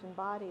South Asian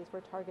bodies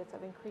were targets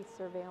of increased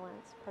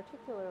surveillance,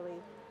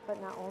 particularly,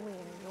 but not only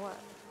in New York.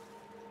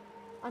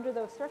 Under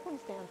those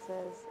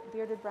circumstances,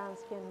 bearded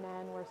brown-skinned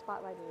men were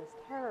spotlighted as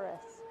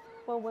terrorists,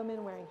 while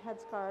women wearing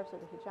headscarves or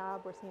the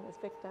hijab were seen as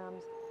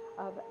victims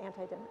of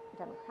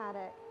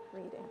anti-democratic,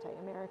 read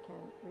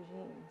anti-American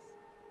regimes.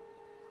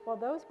 While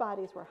those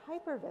bodies were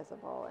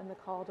hyper-visible in the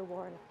call to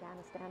war in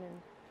Afghanistan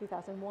in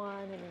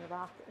 2001 and in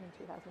Iraq in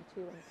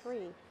 2002 and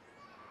 2003,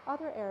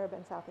 other Arab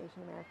and South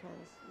Asian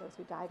Americans, those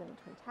who died in the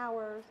Twin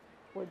Towers,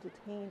 were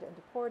detained and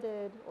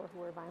deported, or who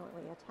were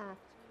violently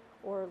attacked,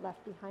 or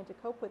left behind to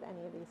cope with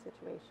any of these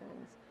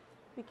situations,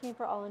 became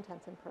for all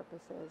intents and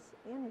purposes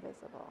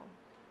invisible.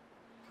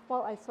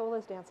 While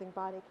Aisola's dancing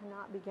body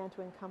cannot begin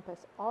to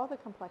encompass all the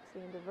complexity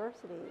and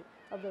diversity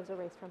of those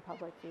erased from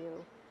public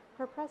view,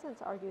 her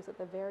presence argues at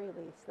the very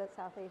least that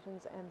South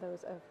Asians and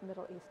those of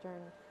Middle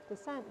Eastern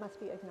descent must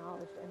be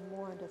acknowledged and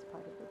mourned as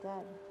part of the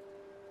dead.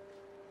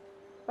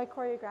 By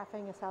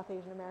choreographing a South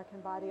Asian American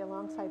body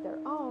alongside their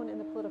own in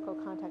the political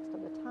context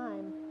of the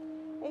time,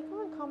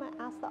 Eiko and Koma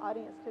asked the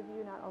audience to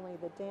view not only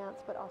the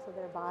dance, but also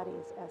their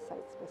bodies as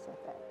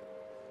site-specific.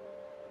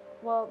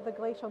 While the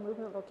glacial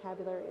movement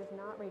vocabulary is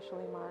not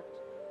racially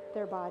marked,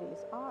 their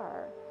bodies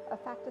are, a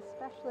fact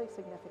especially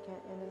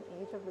significant in an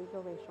age of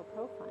legal racial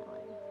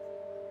profiling.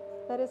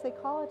 That is, they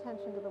call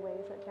attention to the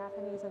ways that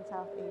Japanese and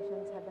South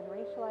Asians have been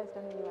racialized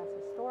in the U.S.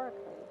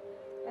 historically,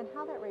 and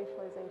how that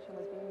racialization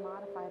was being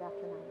modified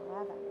after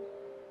 9/11.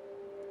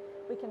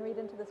 We can read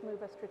into this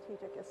move of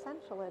strategic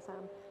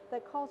essentialism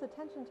that calls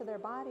attention to their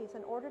bodies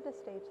in order to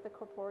stage the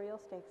corporeal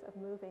stakes of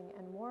moving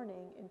and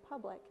mourning in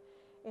public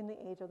in the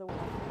age of the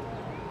war.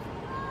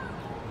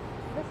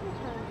 This in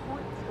turn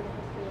points to the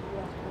history of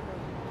U.S.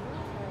 immigration and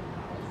military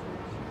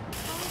policies,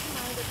 calling to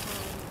mind a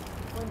time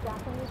when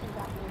Japanese and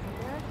Japanese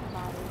American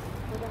bodies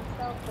were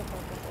themselves the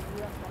focus of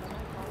U.S.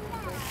 government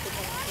policies to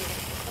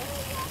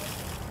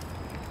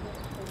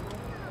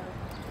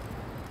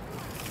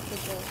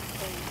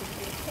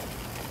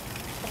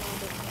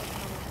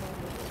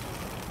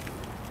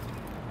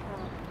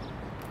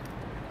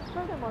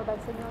Furthermore, by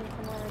signaling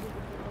similarities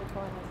between Eiko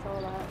and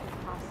Isola in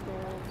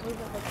posture,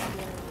 movement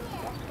vocabulary, and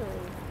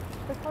trajectory,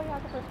 the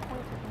choreographers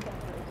point to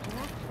contemporary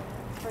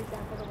connections. For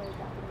example, the way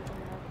Japanese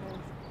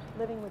Americans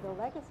living with a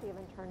legacy of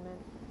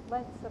internment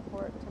lent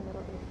support to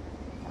Middle Eastern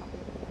and South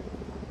Asian.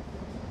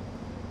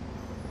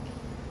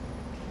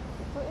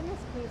 So in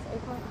this piece,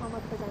 Eiko Koma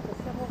presents a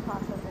civil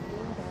process of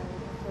being buried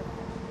and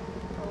surviving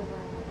over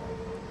and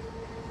over.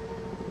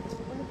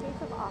 In the case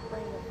of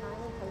offering the time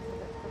and place of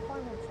its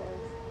performances,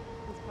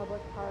 these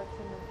public parks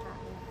in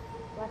Manhattan,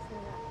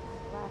 lessening after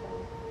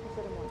 9/11,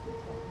 consider more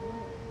detailed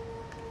meaning.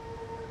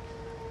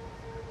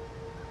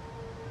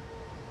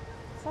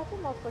 Such a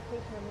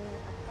multiplication of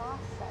meaning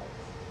across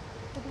sites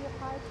could be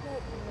applied to the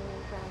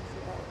ground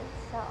zero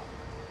itself.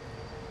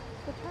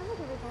 The term was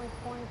originally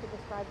coined to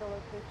describe the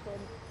location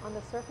on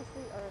the surface of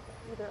the Earth,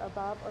 either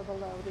above or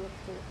below the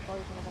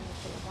explosion of a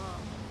nuclear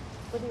bomb,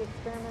 with the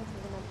experiments of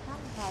the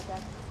Manhattan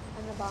Project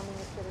and the bombing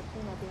of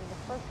Hiroshima being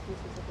the first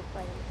uses of the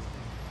phrase.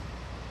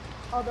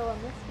 Although a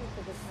misuse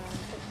of the term,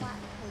 the flat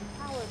Twin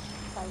Towers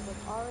site was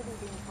already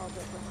being called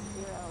the ground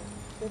zero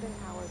within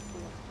hours to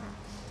attack.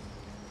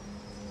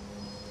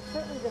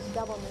 Certainly this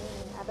double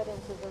meaning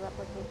evidences the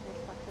replication of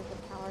structures of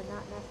power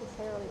not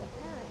necessarily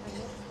apparent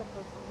amidst the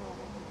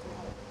post-9/11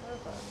 patriotic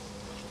fervor.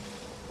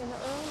 In the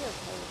earlier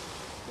case,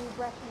 the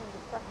aggression and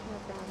destruction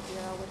of ground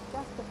zero was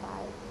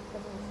justified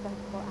as an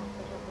ostensible act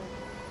of revenge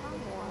from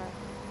war,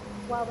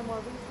 while the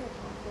more recent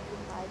attack was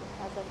defined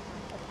as an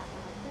attack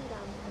on our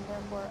freedoms and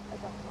therefore a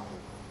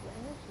justification to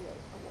initiate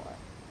a war.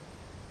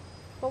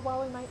 But while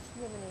we might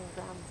see in the name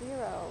ground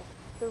zero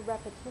the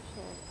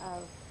repetition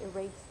of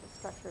erased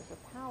structures of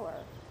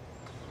power,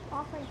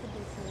 offering could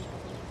be seen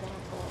as an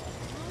example of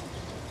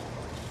challenging this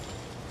evidence.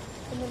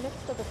 In the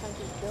midst of the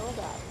country's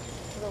build-up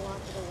to the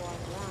launch of the war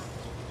in Iraq,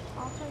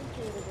 offering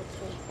created a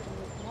space in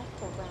which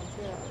multiple ground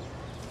zeros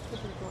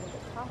could be joined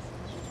across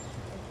time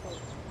in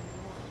place and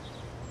more.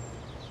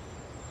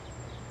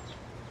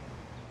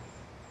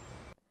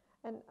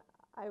 And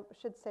I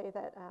should say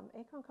that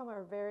Eiko Koma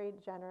are very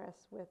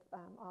generous with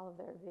all of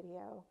their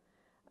video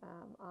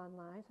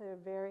online. So they have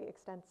a very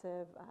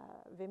extensive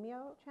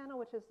Vimeo channel,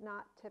 which is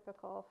not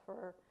typical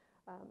for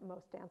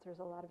most dancers.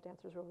 A lot of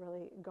dancers will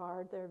really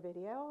guard their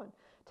video and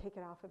take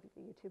it off of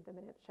YouTube the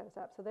minute it shows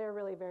up. So they're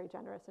really very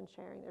generous in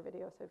sharing their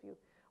videos. So if you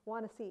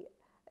want to see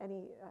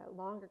any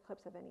longer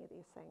clips of any of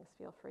these things,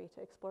 feel free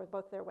to explore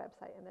both their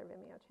website and their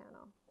Vimeo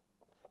channel.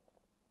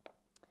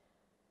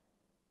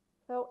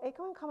 So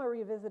Eiko Koma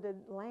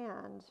revisited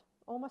land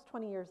almost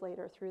 20 years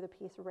later through the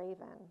piece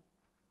Raven.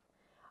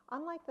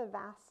 Unlike the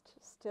vast,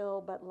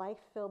 still but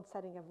life-filled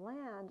setting of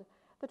land,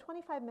 the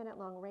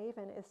 25-minute-long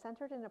Raven is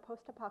centered in a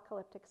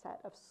post-apocalyptic set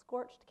of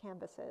scorched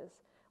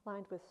canvases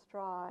lined with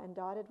straw and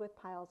dotted with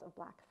piles of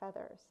black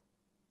feathers.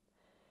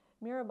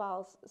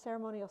 Mirabal's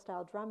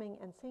ceremonial-style drumming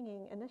and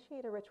singing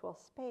initiate a ritual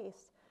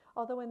space,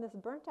 although in this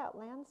burnt-out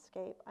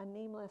landscape, a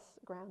nameless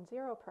ground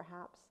zero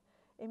perhaps,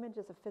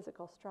 images of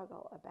physical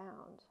struggle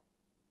abound.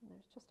 And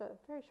there's just a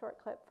very short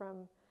clip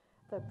from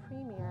the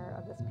premiere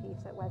of this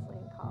piece at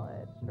Wesleyan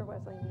College, or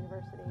Wesleyan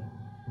University.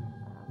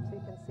 So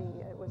you can see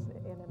it was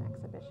in an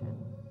exhibition.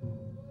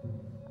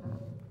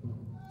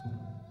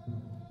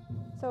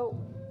 So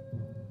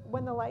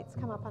when the lights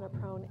come up on a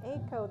prone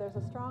Eiko, there's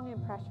a strong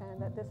impression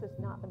that this is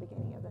not the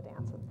beginning of the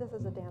dance. This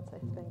is a dance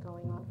that has been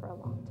going on for a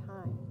long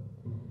time.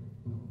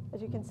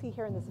 As you can see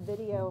here in this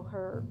video,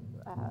 her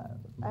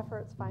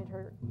efforts find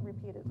her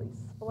repeatedly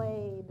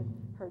splayed,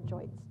 her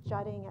joints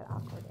jutting at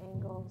awkward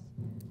angles.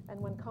 And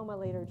when Koma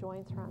later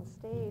joins her on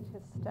stage,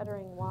 his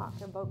stuttering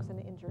walk evokes an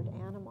injured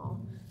animal.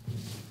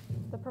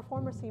 The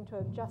performers seem to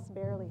have just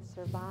barely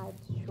survived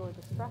sure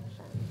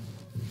destruction.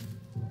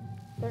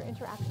 Their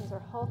interactions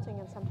are halting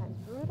and sometimes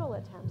brutal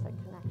attempts at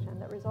connection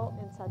that result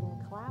in sudden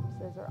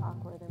collapses or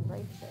awkward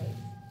embraces.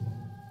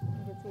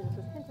 You can see this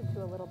was hinted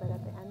to a little bit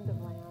at the end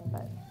of Land,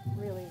 but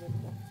really was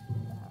just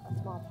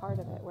a small part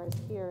of it, whereas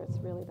here it's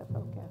really the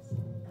focus.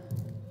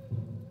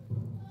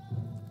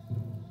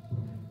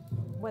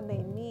 When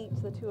they meet,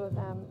 the two of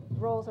them,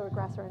 roles of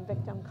aggressor and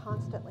victim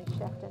constantly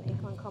shift, and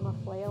Eiko and Koma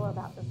flail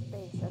about the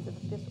space as if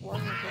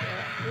disoriented or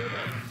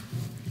uprooted.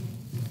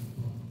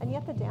 And And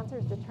yet the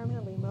dancers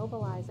determinedly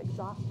mobilize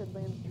exhausted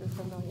limbs through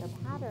familiar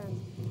patterns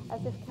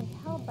as if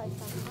compelled by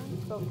some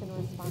unspoken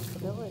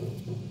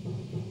responsibility.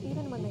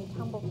 Even when they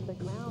tumble to the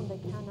ground, they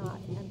cannot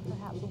and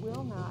perhaps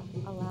will not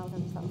allow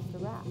themselves to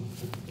rest.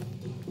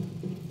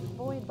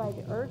 Buoyed by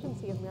the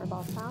urgency of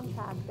Mirabel's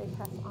soundtrack, they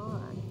press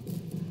on.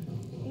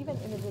 Even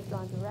images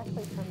drawn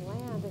directly from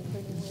land,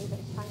 including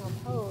Raven's final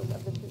pose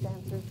of the two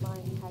dancers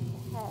lying head to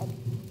head,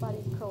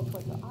 bodies curled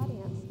towards the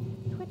audience,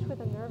 twitch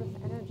with a nervous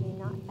energy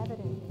not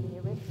evident in the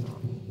original.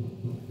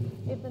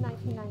 If the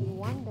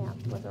 1991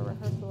 dance was a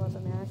rehearsal of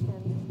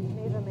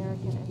Native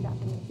American and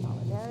Japanese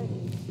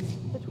solidarity,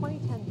 the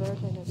 2010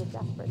 version is a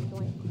desperate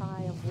joint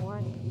cry of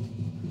warning,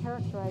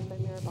 characterized by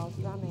Mirabel's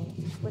drumming,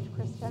 which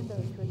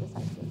crescendos to a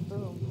decisive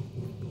boom.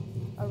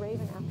 A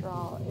raven, after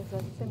all, is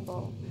a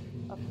symbol,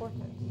 a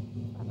portent,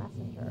 a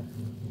messenger.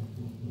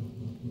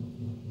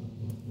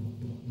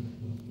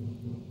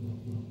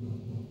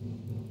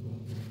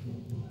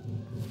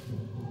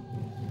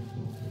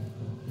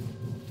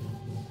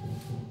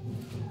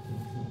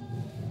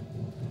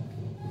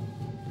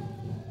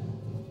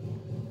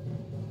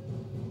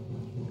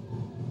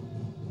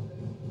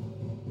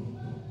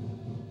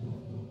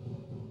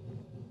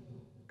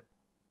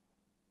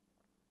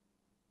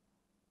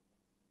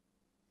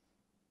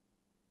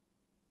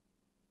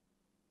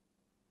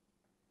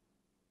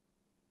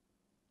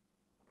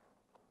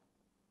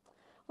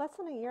 Less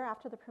than a year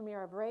after the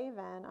premiere of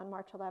Raven on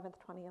March 11,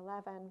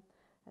 2011,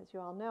 as you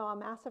all know, a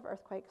massive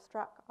earthquake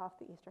struck off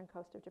the eastern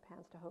coast of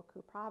Japan's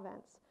Tohoku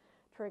province,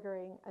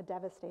 triggering a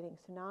devastating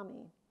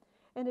tsunami.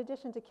 In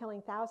addition to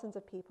killing thousands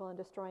of people and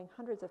destroying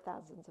hundreds of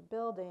thousands of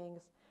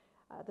buildings,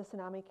 the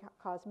tsunami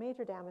caused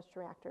major damage to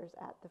reactors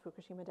at the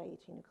Fukushima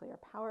Daiichi nuclear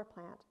power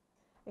plant,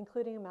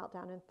 including a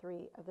meltdown in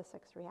 3 of the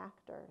 6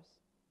 reactors.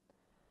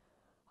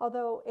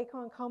 Although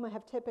Eiko and Koma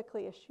have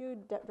typically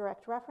eschewed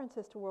direct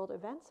references to world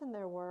events in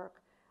their work,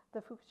 the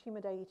Fukushima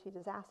Daiichi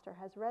disaster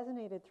has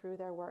resonated through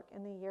their work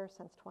in the years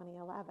since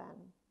 2011.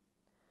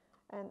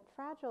 And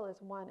Fragile is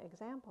one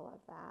example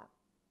of that.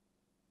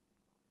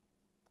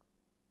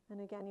 And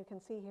again, you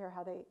can see here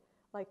how they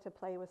like to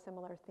play with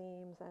similar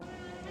themes and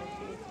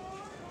motifs.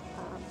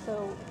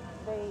 So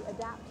they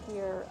adapt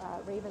here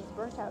Raven's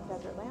burnt-out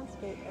desert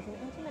landscape as an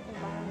intimate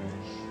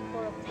environment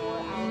for a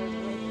 4-hour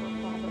durational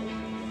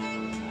collaboration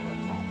with the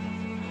quartet.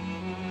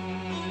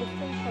 The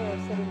string player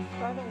sitting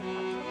startlingly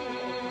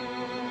articulately,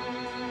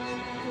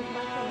 whose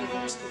munching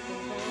is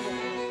between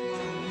banded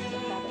and the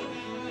feathers.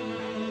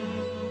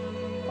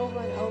 Over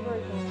and over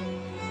again,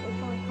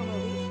 Eiko and Koma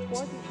reach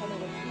towards each other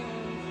with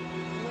hands,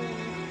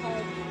 limbs,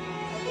 heads,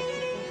 as if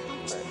seeking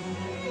comfort and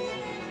connection.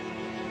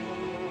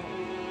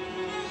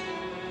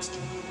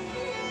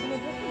 In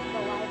addition to the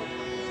live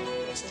accompaniment that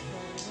we're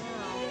hearing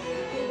now,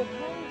 David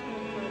Harrington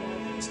and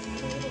Curtis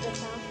created a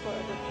sound score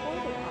of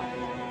recorded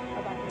audio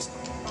about the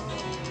song Hiroshima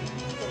and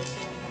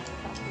Nagasaki.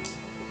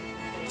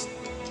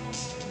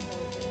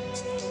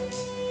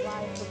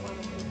 Live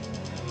performances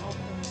and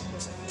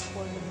alternative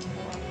recorded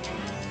score.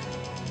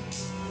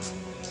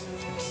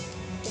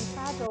 In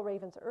Fragile,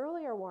 Raven's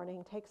earlier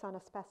warning takes on a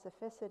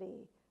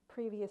specificity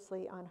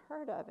previously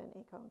unheard of in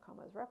Eiko and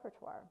Koma's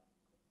repertoire.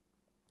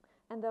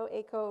 And though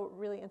Eiko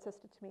really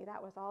insisted to me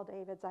that was all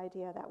David's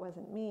idea, that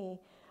wasn't me,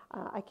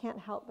 I can't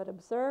help but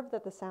observe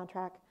that the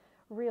soundtrack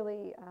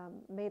really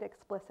made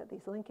explicit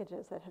these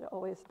linkages that had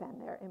always been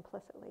there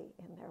implicitly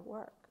in their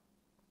work.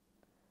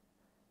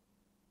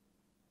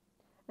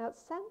 Now,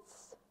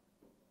 since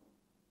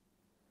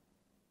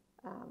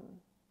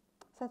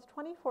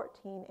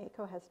 2014,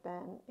 Eiko has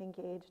been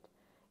engaged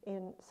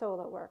in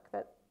solo work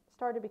that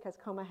started because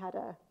Koma had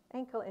an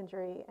ankle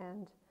injury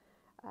and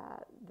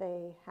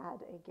they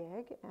had a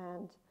gig,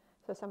 and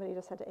so somebody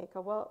just said to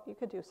Eiko, well, you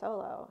could do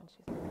solo, and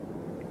she's like,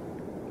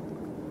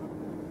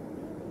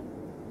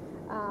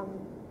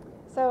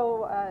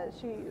 so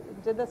she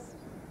did this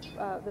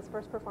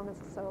first performance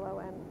solo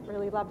and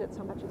really loved it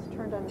so much it's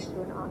turned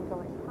into an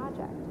ongoing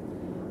project.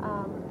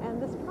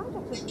 And this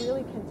project has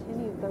really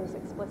continued those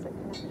explicit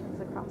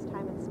connections across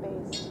time and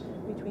space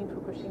between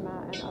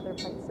Fukushima and other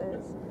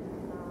places.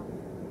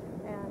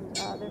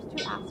 There's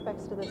 2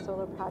 aspects to this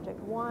solo project.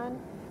 One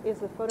is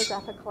the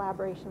photographic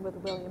collaboration with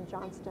William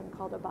Johnston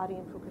called A Body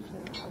in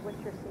Fukushima, of which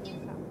you're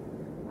seeing some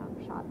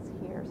shots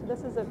here. So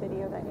this is a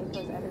video that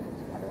Eiko's edited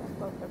together of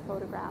both her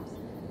photographs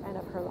and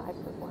of her live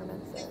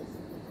performances,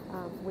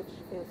 which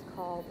is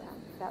called,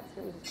 that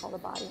series is called A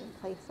Body in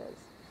Places.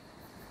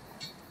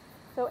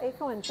 So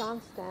Eiko and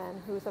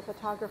Johnston, who's a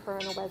photographer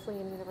and a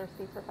Wesleyan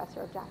University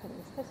professor of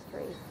Japanese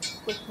history,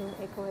 with whom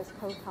Eiko has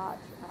co-taught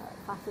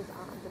classes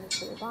on the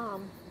nuclear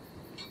bomb,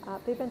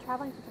 they've been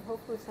traveling to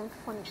Tohoku since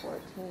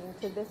 2014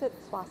 to visit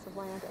swaths of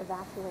land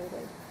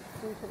evacuated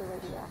due to the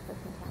radioactive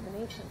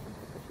contamination from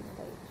Fukushima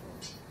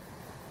Daiichi.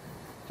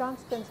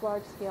 Johnston's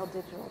large-scale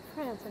digital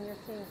prints, and you're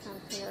seeing some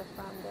here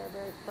from their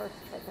very first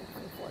trip in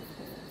 2014.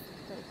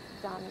 They've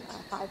done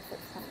 5-6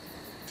 cents.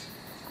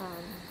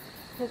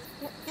 His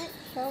prints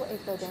show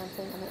Eiko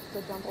dancing amidst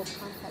the jumbled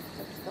context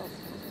of still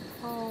standing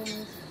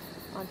homes,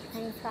 on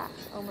train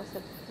tracks almost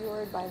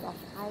obscured by lush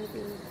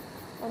ivy,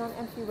 and on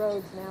empty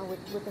roads now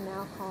with the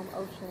now calm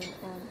ocean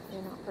and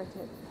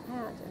inoperative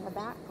plant in the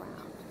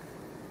background.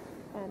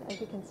 And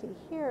as you can see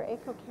here,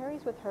 Eiko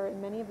carries with her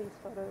in many of these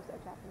photos a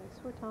Japanese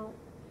futon,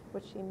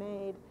 which she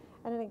made,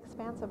 and an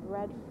expanse of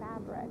red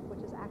fabric,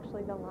 which is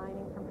actually the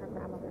lining from her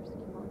grandmother's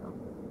kimono.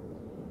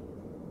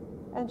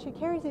 And she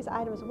carries these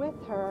items with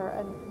her,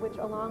 and which,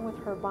 along with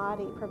her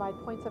body, provide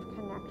points of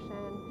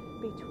connection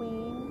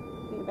between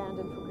the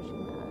abandoned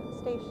Fukushima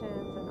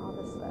stations and all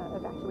this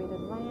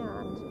evacuated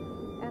land,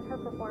 and her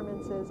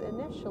performances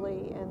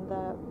initially in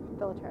the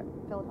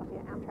Philadelphia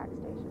Amtrak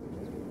station,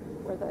 which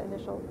is where the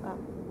initial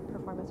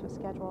performance was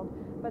scheduled.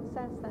 But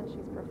since then,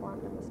 she's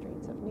performed in the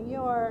streets of New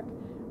York,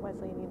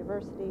 Wesleyan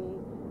University,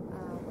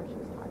 where she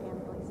was taught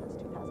annually since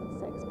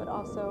 2006, but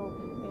also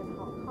in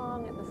Hong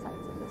Kong at the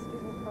sites of the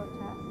student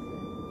protests.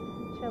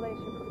 In Chile,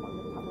 she performed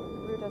in Pablo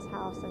Neruda's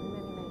house and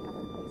many, many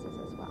other places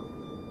as well.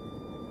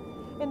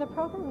 In the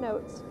program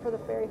notes for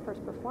the very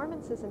first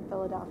performances in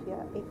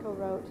Philadelphia, Eiko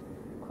wrote,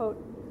 quote,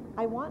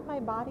 "I want my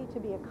body to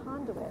be a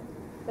conduit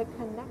that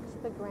connects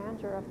the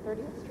grandeur of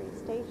 30th Street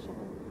Station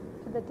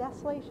to the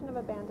desolation of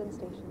abandoned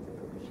stations in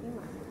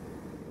Fukushima.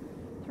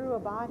 Through a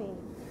body,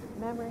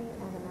 memory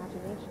and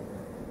imagination,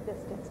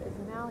 distance is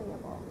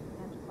malleable,"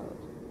 end quote.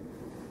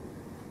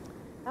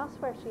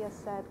 Elsewhere she has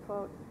said,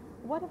 quote,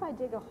 "What if I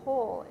dig a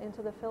hole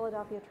into the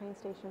Philadelphia train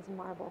station's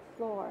marble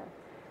floor,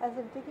 as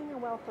if digging a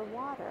well for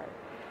water,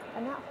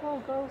 and that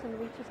hole goes and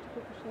reaches to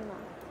Fukushima?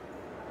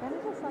 Then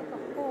it is like a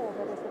hole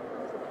that is the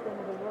passage thing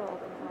of the world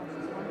and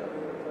Alice's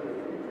Wonderland."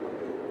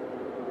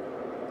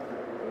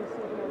 You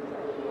see here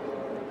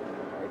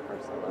the very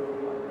first solo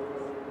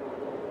performance.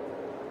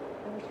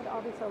 And we should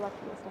all be so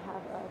lucky as to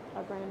have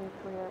a brand new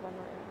career when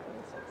we're in our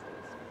early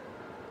 60s.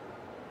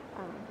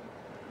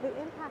 The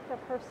impact of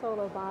her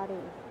solo body,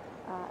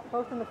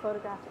 both in the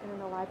photographs and in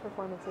the live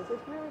performances,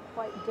 is really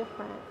quite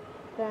different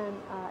than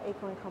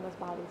Eiko and Koma's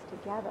bodies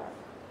together.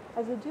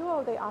 As a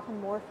duo, they often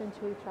morph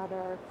into each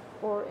other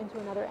or into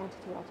another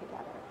entity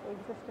altogether. They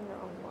exist in their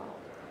own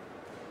world.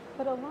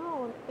 But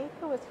alone,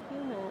 Eiko is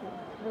human,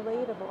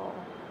 relatable,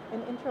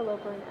 an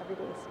interloper in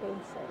everyday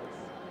spaces.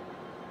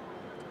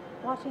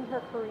 Watching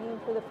her careen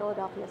through the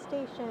Philadelphia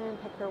station,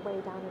 pick her way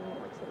down a New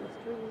York City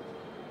street,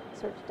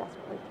 search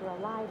desperately through a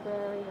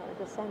library, or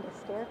descend a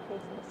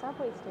staircase in a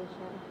subway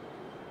station,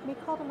 may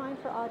call to mind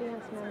for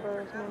audience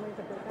members memories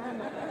of their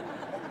grandmother,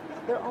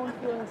 their own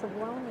feelings of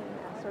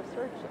loneliness or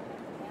searching,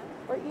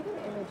 or even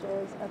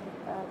images of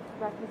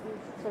refugees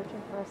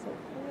searching for a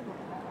safe haven.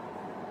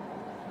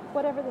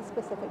 Whatever the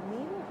specific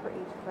meaning for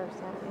each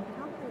person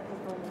encountering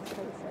people in these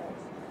spaces,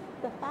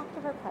 the fact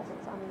of her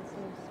presence on these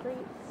same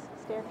streets,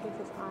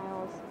 staircases,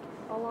 aisles,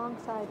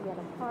 alongside yet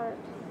apart,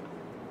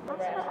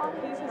 asks for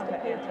audiences to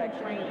pay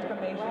attention in a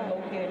different way.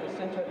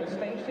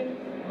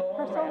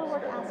 Her solo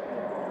work asks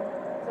people,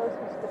 those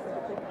who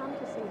specifically come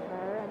to see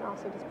her, and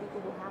also just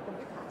people who happen to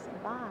be passing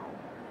by,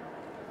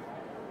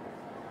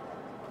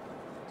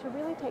 to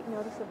really take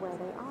notice of where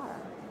they are.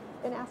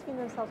 In asking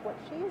themselves what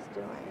she is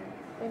doing,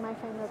 they might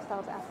find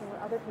themselves asking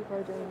what other people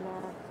are doing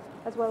there,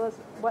 as well as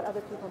what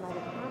other people might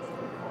have been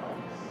asking for.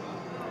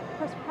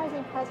 Her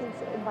surprising presence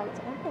invites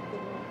empathy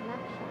and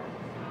connection.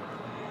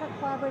 Her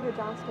collaborator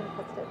Johnston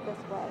puts it this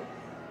way: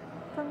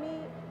 "For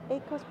me,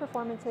 Eiko's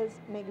performances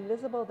make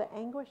visible the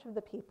anguish of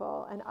the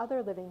people and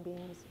other living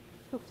beings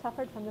who've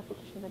suffered from the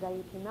Fukushima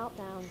Daiichi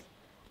meltdowns,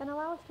 and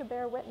allow us to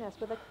bear witness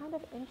with a kind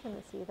of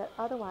intimacy that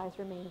otherwise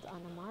remains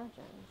on the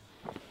margins.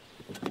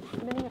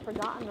 Many have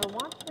forgotten or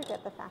want to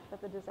forget the fact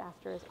that the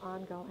disaster is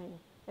ongoing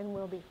and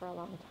will be for a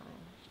long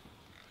time."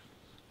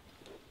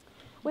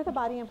 With A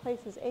Body in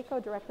Places,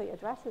 Eiko directly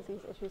addresses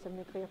these issues of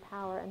nuclear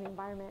power and the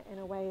environment in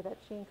a way that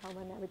she and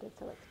Koma never did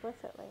so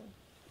explicitly.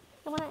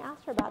 And when I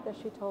asked her about this,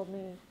 she told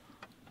me,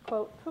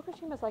 quote,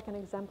 "Fukushima is like an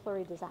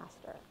exemplary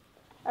disaster.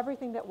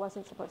 Everything that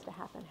wasn't supposed to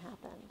happen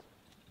happened.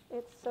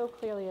 It's so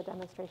clearly a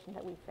demonstration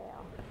that we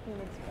fail,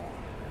 humans fail."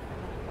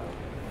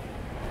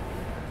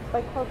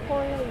 By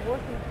corporeally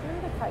working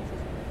through the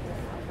crisis of nuclear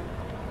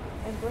meltdown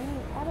and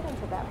bringing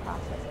evidence of that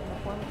process in the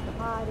form of the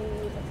body,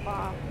 the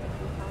cloth, the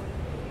futon,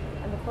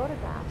 and the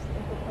photographs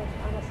into place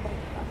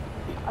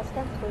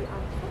ostensibly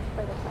untouched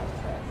by the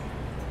crisis,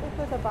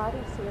 Eiko's A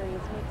Body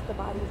series makes the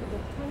bodies of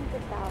the tens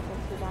of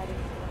thousands who died in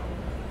tsunami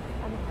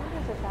and the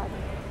hundreds of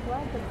thousands who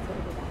fled the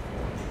city disaster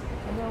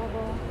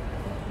knowable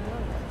and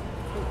familiar.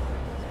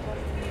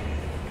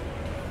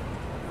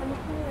 And the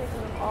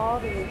accumulation of all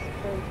these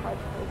very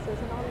charged places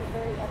and all these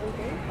very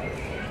everyday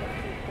places that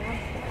she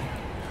danced in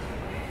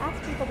ask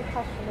people to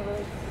question the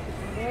relationship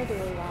between their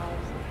daily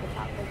lives, the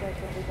top they go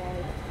to every day,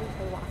 the streets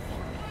they walk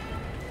down,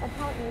 and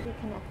how it may be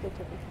connected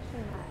to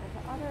Fukushima and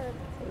to other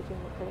aging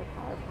nuclear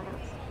power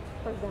plants.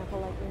 For example,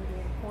 like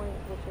Indian Point,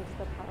 which is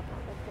the power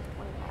plant that's just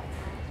 25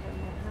 miles from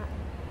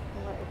Manhattan,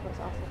 and where it was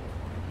also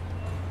performed.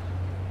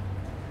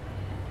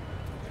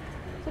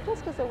 So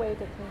just as a way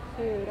to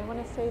conclude, I want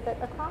to say that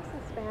across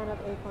the span of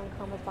Eiko and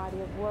Koma's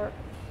body of work,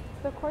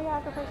 the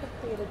choreographers have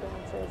created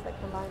dances that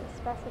combine the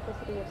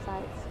specificity of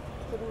sites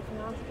with these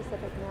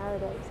non-specific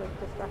narratives of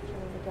destruction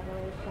and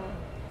regeneration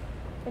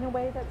in a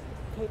way that's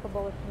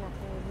capable of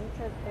connecting a unique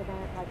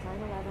event like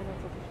 9/11 or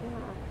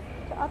Fukushima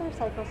to other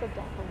cycles of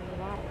death and new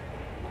life.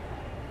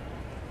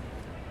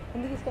 In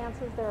these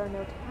dances, there are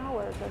no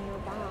towers or no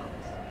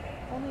bounds,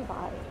 only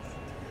bodies.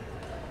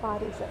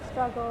 Bodies that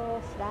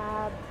struggle,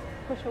 stab,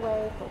 push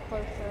away, pull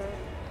closer,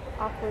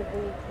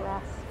 awkwardly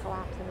caress,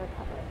 collapse, and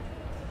recover.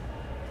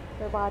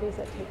 They're bodies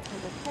that take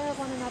tender care of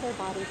one another,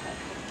 bodies that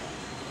persist.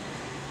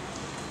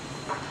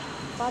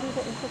 Bodies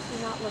that insist you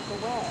not look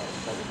away,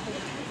 but you pay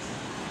attention.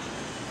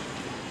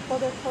 While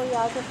their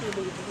choreography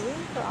leaves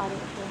room for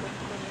audience members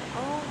to bring their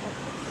own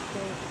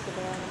experiences to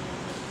bear on the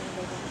understanding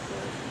they want to.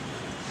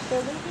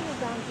 They're linking the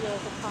ground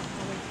zeros across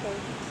time and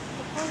space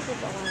to close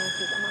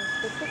alliances among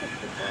specific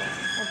people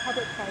and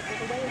public sites as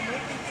a way of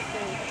making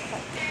history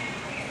accepted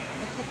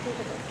and history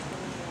of its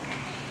own way.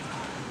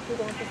 Through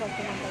dances like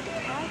the ones I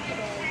described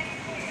today,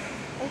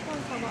 Eiko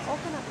and Koma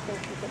open up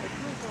spaces that are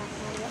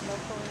transnational yet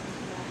local and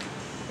intimate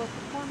for both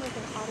performers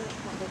and audience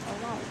members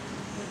alike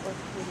in work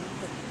through these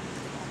systems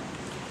together.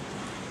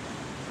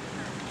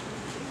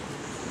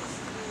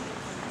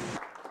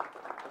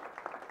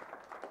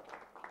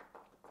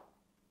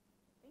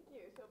 Thank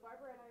you. So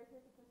Barbara and I are here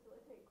to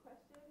facilitate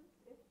questions.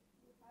 If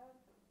you have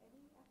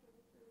any after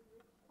this really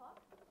rich talk,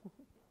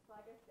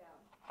 flag us down.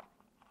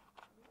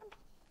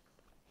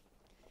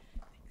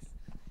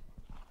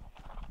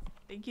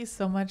 Thank you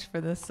so much for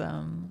this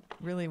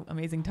really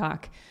amazing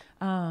talk.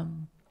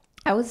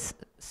 I was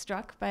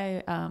struck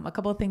by a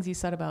couple of things you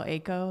said about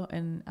Eiko,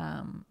 and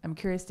I'm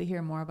curious to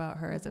hear more about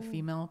her as a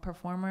female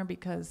performer,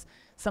 because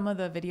some of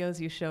the videos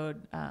you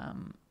showed,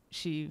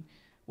 she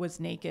was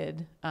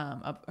naked,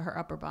 her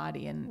upper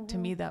body, and to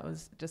me that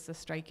was just a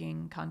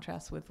striking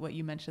contrast with what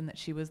you mentioned, that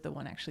she was the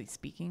one actually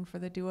speaking for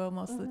the duo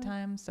most of the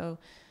time. So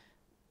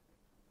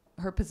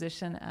her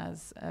position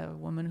as a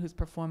woman who's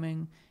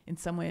performing in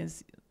some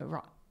ways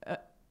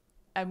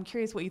I'm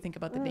curious what you think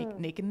about the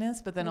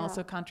nakedness, but then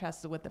also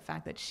contrasted with the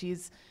fact that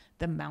she's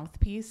the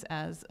mouthpiece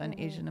as an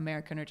Asian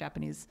American or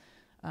Japanese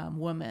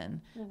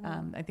woman.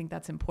 I think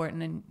that's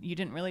important. And you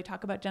didn't really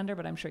talk about gender,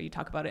 but I'm sure you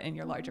talk about it in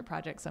your larger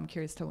projects. So I'm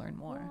curious to learn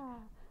more. Yeah,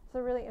 it's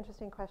a really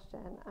interesting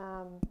question.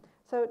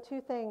 So two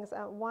things.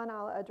 One,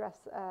 I'll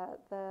address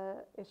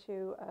the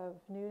issue of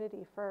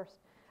nudity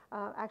first.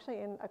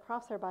 Actually,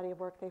 across their body of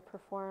work, they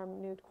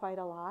perform nude quite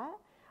a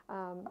lot.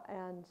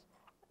 And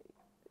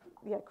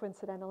yeah,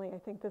 coincidentally, I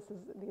think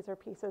these are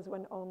pieces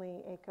when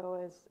only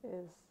Eiko is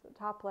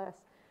topless.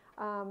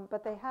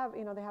 But they have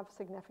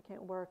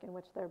significant work in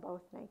which they're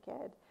both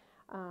naked.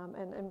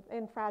 And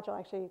in Fragile,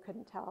 actually, you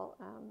couldn't tell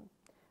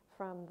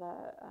from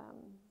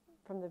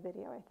the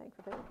video, I think,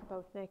 that they're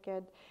both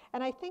naked.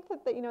 And I think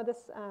that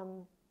this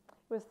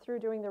was through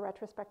doing the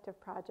retrospective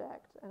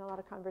project and a lot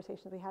of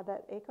conversations we had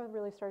that Eiko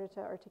really started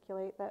to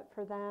articulate that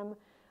for them,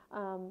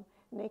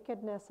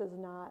 nakedness is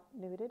not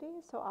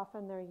nudity. So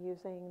often they're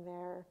using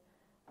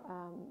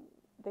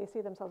they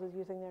see themselves as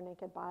using their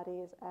naked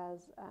bodies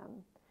as,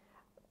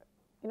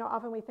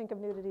 often we think of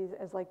nudity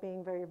as like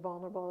being very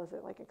vulnerable, as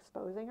it like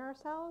exposing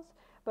ourselves.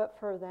 But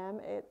for them,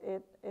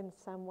 it in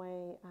some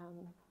way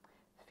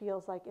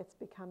feels like it's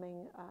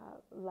becoming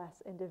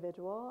less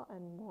individual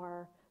and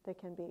more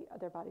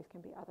their bodies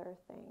can be other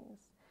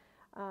things.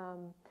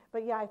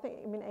 But yeah,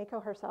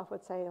 Eiko herself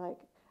would say, like,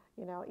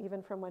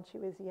 even from when she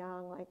was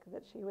young, like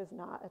that she was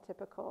not a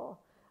typical,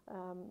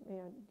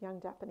 young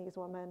Japanese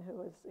woman who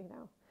was,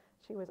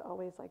 she was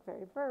always like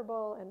very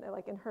verbal, and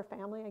like in her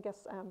family, I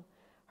guess,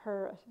 she's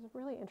a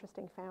really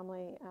interesting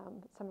family.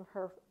 Some of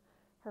her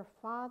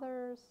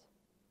fathers,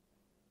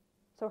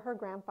 so her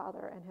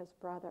grandfather and his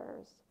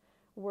brothers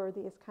were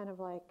these kind of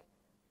like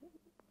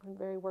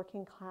very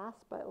working class,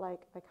 but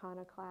like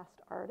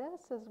iconoclast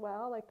artists as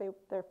well. Like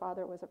their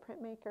father was a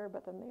printmaker,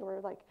 but then they were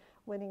like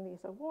winning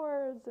these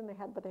awards, and they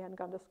hadn't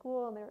gone to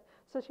school, and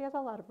so she has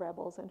a lot of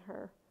rebels in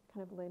her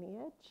kind of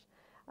lineage.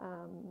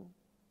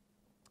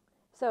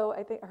 So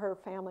I think her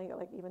family,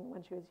 like even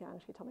when she was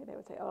young, she told me they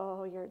would say,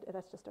 "Oh,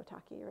 that's just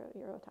otake.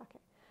 You're otake."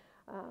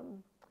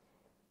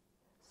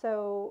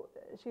 So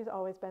she's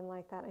always been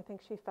like that. I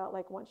think she felt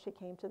like once she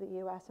came to the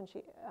U.S. and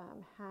she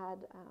had,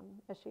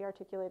 as she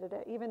articulated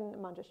it,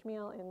 even Manja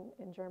Schmiel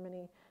in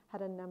Germany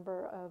had a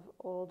number of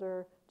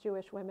older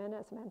Jewish women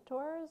as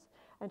mentors,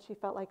 and she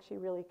felt like she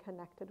really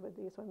connected with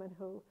these women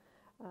who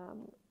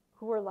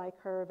were like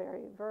her,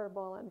 very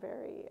verbal and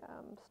very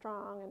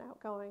strong and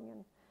outgoing.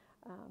 And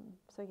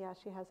so yeah,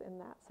 she has in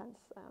that sense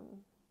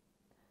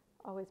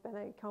always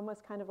been Koma's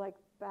kind of like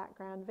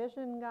background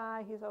vision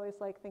guy. He's always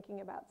like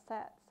thinking about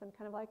sets and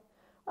kind of like,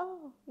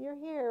 oh, you're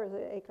here.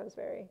 Eiko's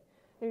very,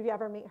 if you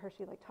ever meet her,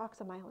 she like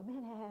talks a mile a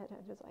minute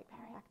and just like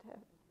very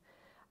active.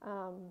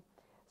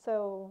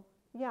 So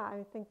yeah,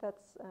 I think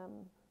that's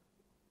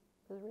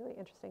those really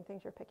interesting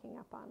things you're picking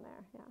up on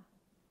there. Yeah.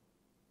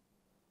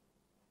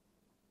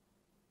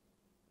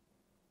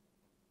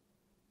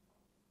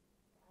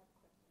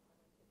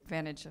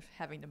 Advantage of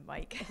having the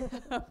mic.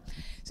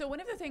 So one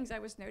of the things I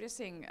was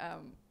noticing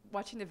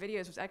watching the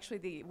videos was actually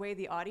the way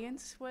the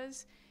audience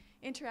was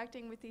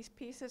interacting with these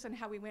pieces, and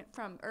how we went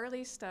from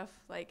early stuff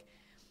like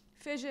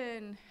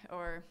Fission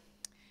or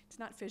it's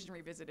not Fission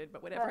Revisited,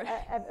 but whatever.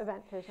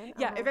 Event Fission.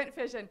 Yeah, Event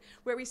Fission,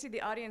 where we see the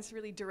audience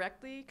really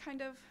directly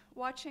kind of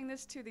watching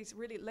this to these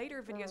really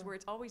later videos where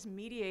it's always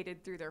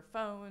mediated through their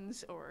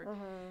phones or,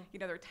 you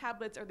know, their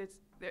tablets, or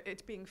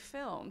it's being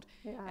filmed.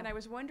 Yeah. And I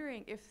was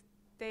wondering if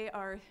they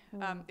are,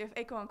 if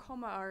Eiko and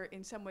Koma are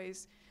in some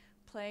ways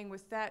playing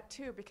with that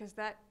too, because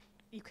that,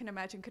 you can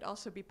imagine, could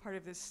also be part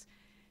of this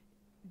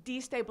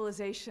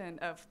destabilization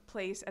of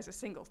place as a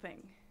single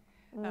thing.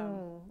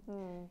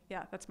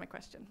 Yeah, that's my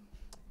question.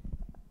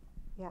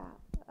 Yeah.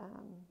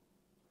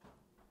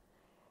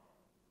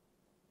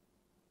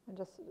 I'm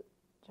just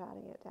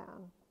jotting it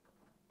down.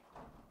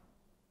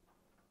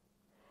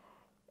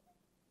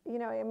 You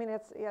know, I mean,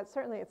 it's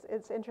certainly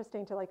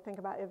interesting to like think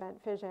about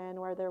Event Fission,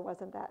 where there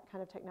wasn't that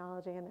kind of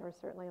technology, and there was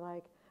certainly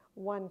like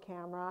one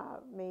camera,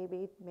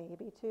 maybe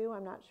two,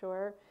 I'm not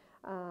sure,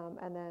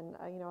 and then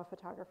you know, a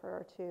photographer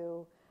or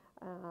two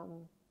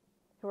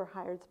who were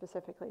hired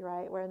specifically,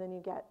 right? Where then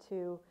you get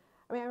to,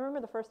 I mean, I remember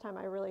the first time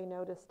I really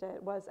noticed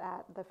it was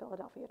at the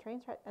Philadelphia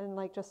train strike, and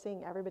like just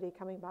seeing everybody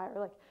coming by,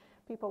 or like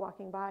people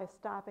walking by,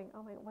 stopping,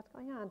 oh my, what's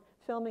going on?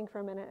 Filming for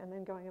a minute and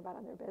then going about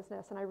on their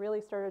business. And I really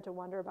started to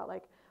wonder about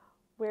like,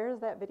 where's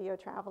that video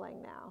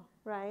traveling now,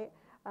 right?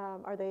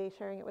 Are they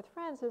sharing it with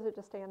friends? Does it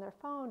just stay on their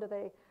phone? Do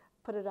they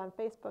put it on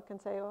Facebook and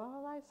say,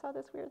 oh, I saw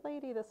this weird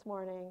lady this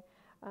morning?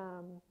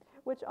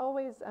 Which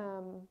always,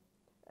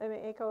 I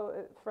mean,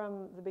 Eiko,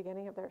 from the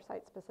beginning of their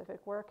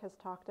site-specific work, has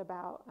talked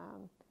about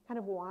kind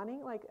of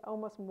wanting, like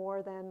almost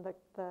more than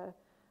the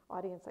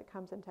audience that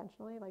comes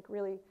intentionally, like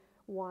really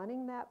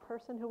wanting that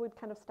person who would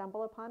kind of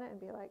stumble upon it and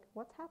be like,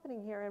 what's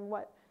happening here, and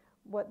what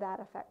that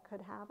effect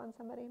could have on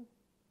somebody.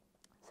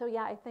 So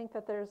yeah, I think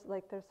that there's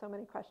so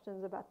many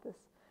questions about this,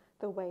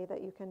 the way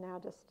that you can now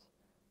just,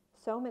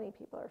 so many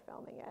people are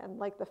filming it, and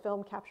like the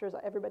film captures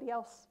everybody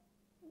else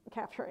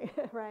capturing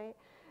it, right?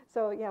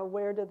 So yeah,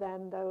 where do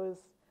then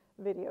those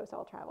videos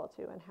all travel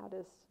to, and how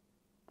does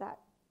that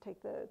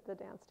take the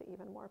dance to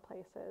even more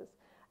places?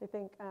 I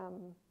think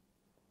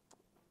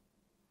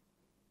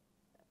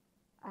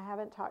I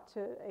haven't talked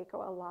to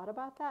Eiko a lot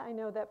about that. I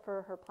know that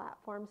for her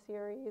platform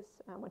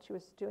series, when she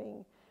was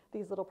doing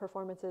these little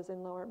performances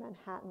in Lower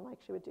Manhattan, like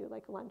she would do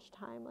like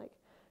lunchtime, like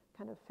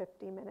kind of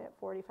 50-minute,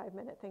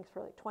 45-minute things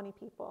for like 20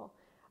 people.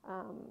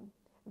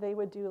 They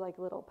would do like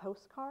little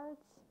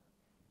postcards,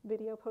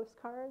 video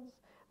postcards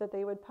that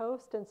they would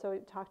post. And so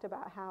it talked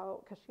about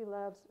how, because she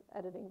loves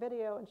editing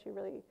video, and she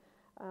really,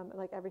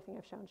 like everything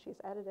I've shown,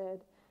 she's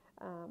edited.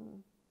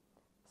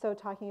 So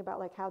talking about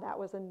like how that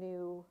was a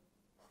new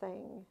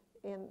thing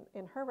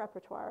in her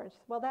repertoire. And she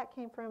said, well, that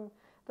came from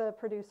the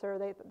producer.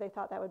 They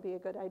thought that would be a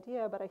good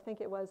idea, but I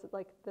think it was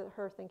like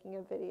her thinking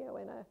of video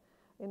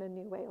in a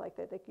new way, like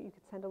that you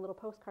could send a little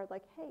postcard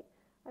like, hey,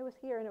 I was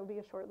here, and it would be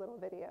a short little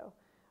video.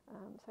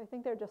 So I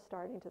think they're just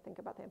starting to think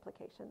about the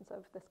implications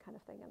of this kind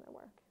of thing in their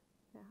work.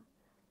 Yeah.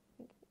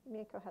 I think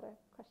Mieko had a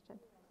question.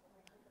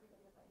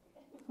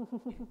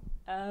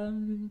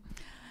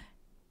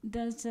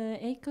 Does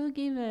Eiko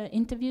give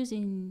interviews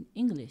in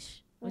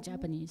English or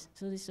Japanese?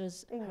 So this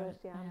was English,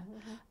 yeah.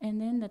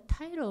 And then the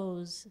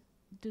titles,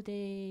 do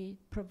they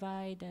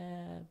provide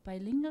a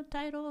bilingual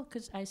title?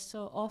 Because I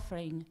saw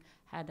Offering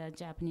had a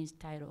Japanese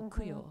title,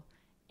 Kuyo.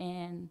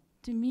 And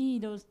to me,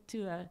 those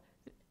two are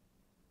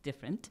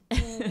different,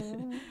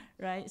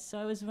 right? So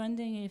I was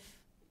wondering if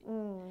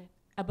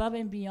above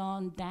and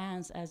beyond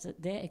dance as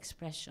their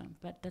expression,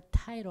 but the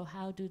title,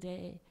 how do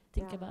they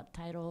think about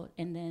title,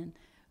 and then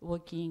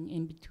working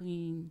in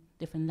between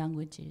different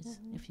languages,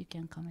 if you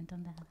can comment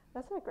on that.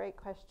 That's a great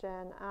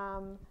question.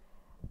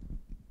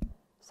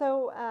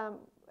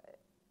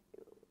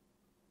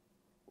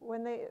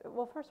 When they,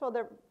 well, first of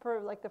all, for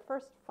like the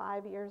first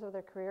 5 years of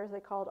their careers, they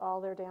called all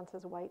their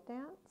dances white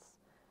dance.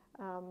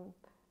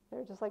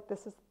 They're just like,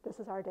 this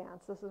is our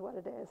dance, this is what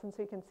it is. And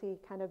so you can see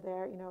kind of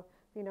there, you know, if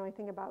you know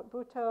anything about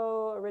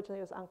butoh, originally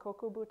it was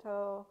ankoku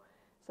butoh,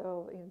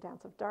 so, you know,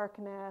 dance of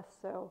darkness.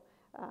 So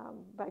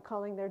by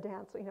calling their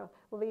dance, you know,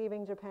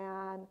 leaving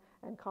Japan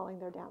and calling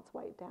their dance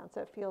white dance,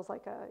 it feels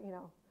like you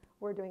know,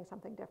 we're doing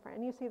something different.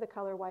 And you see the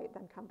color white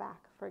then come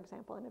back, for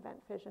example, in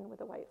Event Fission with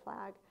the white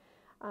flag.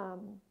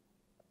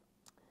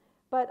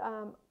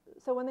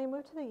 So when they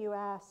moved to the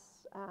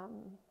US,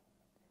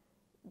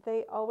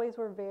 they always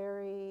were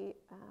very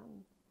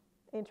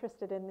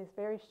interested in these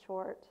very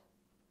short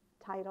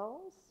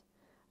titles.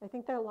 I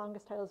think their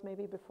longest titles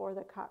maybe before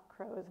the Cock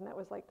Crows, and that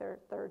was like their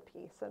third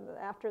piece. And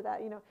after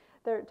that, you know,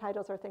 their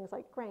titles are things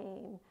like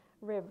Grain,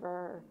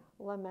 River,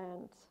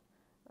 Lament,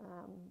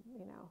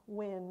 you know,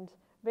 Wind.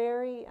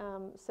 Very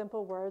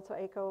simple words. So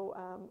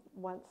Eiko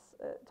once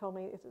told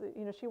me,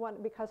 you know, she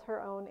wanted, because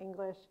her own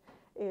English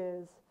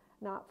is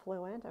not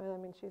fluent. I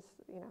mean,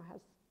 she's, you know,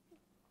 has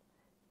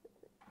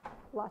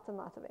lots and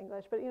lots of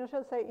English, but, you know,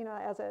 she'll say, you know,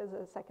 as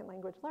a second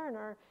language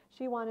learner,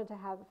 she wanted to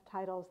have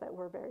titles that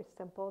were very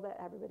simple that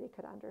everybody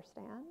could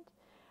understand.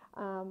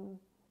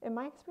 In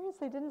my experience,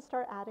 they didn't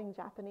start adding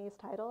Japanese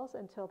titles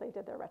until they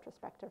did their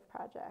retrospective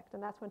project,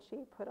 and that's when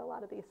she put a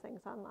lot of these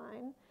things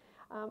online.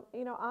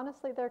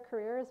 Honestly, their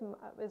career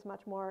is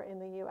much more in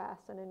the U.S.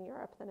 and in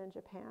Europe than in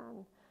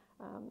Japan.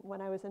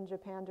 When I was in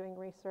Japan doing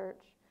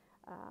research,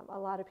 a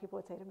lot of people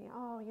would say to me,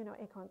 oh,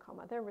 Eiko and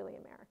Koma, they're really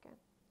American.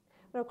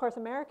 But of course,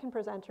 American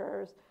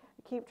presenters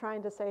keep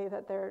trying to say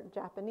that they're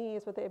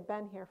Japanese, but they've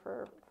been here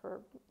for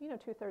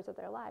 2/3 of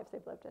their lives.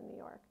 They've lived in New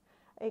York.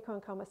 Eiko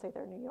and Koma say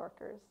they're New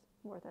Yorkers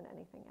more than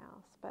anything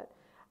else. But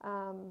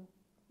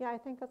I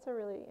think that's a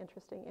really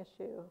interesting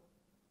issue,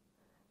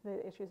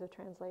 the issues of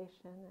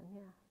translation,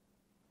 and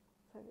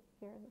So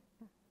here,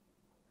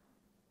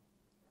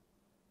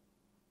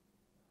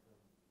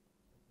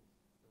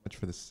 Much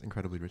for this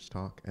incredibly rich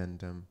talk,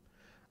 and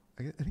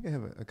I think I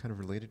have a kind of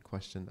related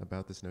question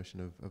about this notion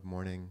of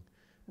mourning,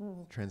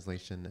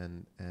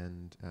 translation,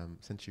 and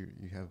since you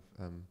have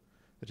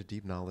such a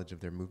deep knowledge of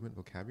their movement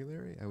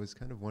vocabulary, I was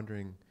kind of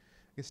wondering,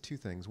 I guess, two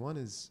things. One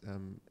is,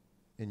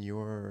 in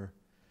your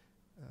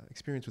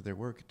experience with their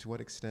work, to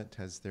what extent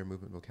has their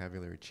movement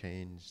vocabulary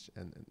changed?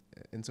 And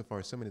insofar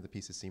as so many of the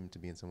pieces seem to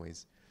be in some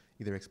ways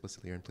either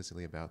explicitly or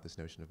implicitly about this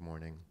notion of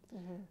mourning,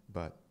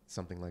 but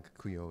something like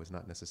kuyo is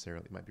not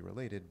necessarily, it might be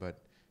related,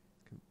 but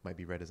might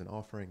be read as an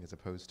offering as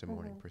opposed to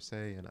mourning per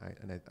se. And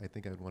I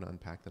think I would want to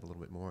unpack that a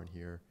little bit more and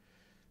hear,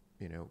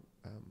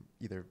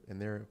 either in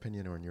their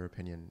opinion or in your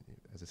opinion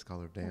as a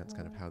scholar of dance,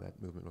 kind of how that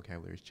movement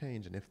vocabulary has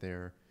changed, and if they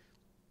are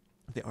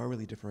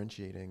really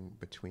differentiating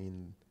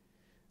between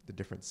the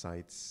different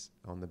sites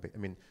on the,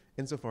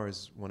 insofar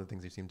as one of the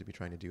things they seem to be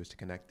trying to do is to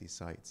connect these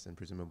sites, and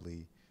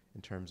presumably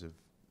in terms of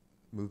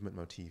movement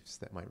motifs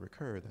that might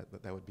recur,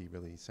 that would be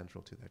really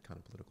central to that kind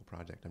of political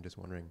project. I'm just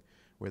wondering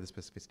where the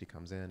specificity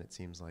comes in. It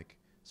seems like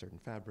certain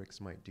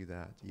fabrics might do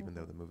that, even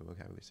though the movement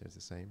vocabulary stays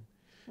the same.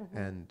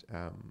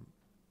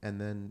 And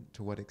then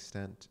to what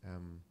extent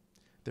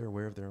they're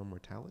aware of their own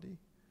mortality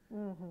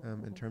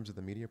in terms of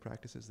the media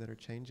practices that are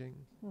changing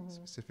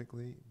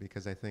specifically,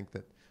 because I think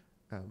that,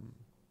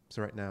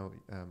 so right now,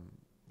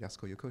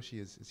 Yasuko Yokoshi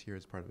is here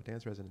as part of a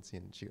dance residency,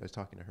 and I was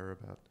talking to her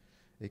about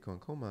Eiko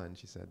and Koma, and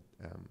she said,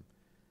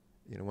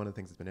 one of the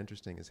things that's been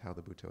interesting is how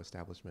the butoh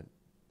establishment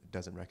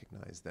doesn't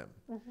recognize them.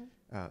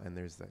 And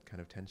there's that kind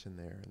of tension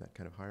there and that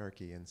kind of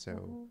hierarchy. And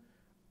so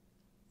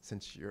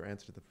since your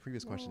answer to the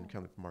previous question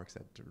kind of marks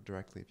that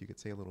directly, if you could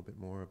say a little bit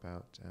more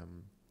about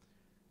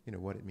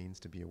what it means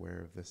to be aware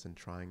of this and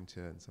trying to,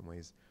 in some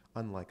ways,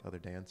 unlike other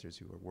dancers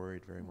who are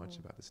worried very much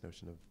about this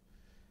notion of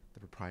the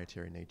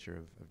proprietary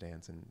nature of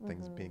dance and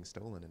things being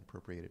stolen and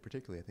appropriated,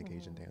 particularly I think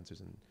Asian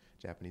dancers and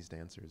Japanese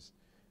dancers,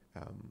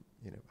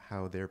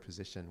 how their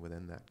position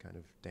within that kind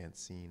of dance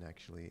scene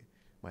actually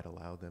might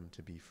allow them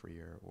to be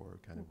freer or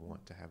kind of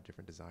want to have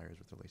different desires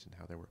with relation to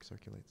how their work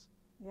circulates.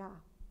 Yeah.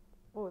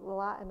 Oh, a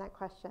lot in that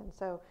question.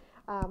 So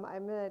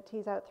I'm going to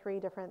tease out 3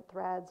 different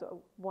threads.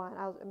 One,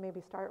 I'll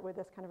maybe start with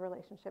this kind of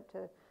relationship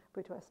to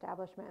butoh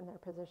establishment and their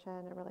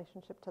position in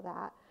relationship to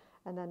that.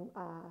 And then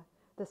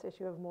this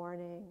issue of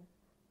mourning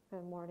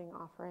and mourning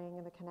offering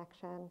and the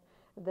connection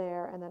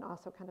there. And then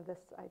also kind of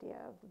this idea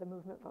of the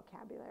movement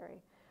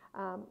vocabulary.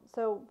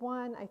 So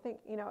one, I think,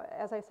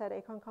 as I said,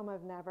 Eiko and Koma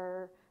have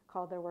never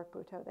called their work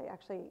butoh. They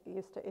actually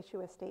used to issue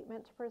a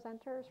statement to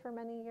presenters for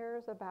many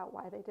years about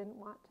why they didn't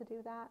want to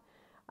do that.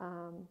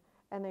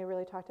 And they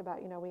really talked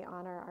about, we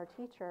honor our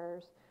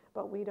teachers,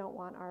 but we don't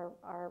want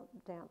our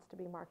dance to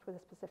be marked with a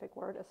specific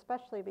word,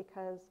 especially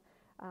because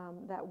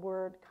that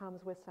word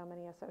comes with so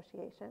many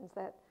associations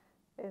that,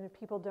 and if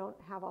people don't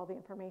have all the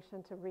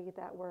information to read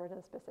that word in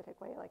a specific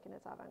way, like in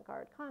its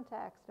avant-garde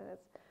context and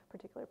its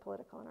particular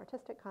political and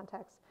artistic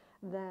context,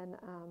 then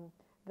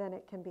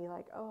it can be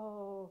like,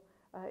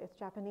 it's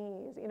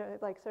Japanese,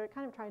 so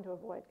kind of trying to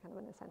avoid kind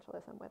of an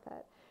essentialism with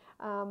it.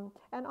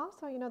 And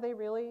also, they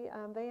really,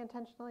 they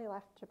intentionally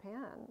left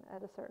Japan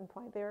at a certain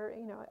point. They're,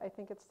 I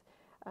think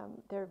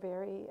they're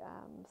very,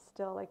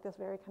 still like this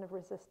very kind of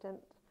resistant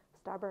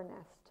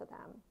stubbornness to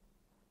them.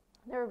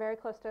 They were very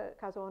close to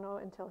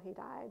Kazuo until he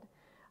died.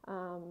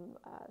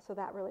 So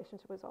that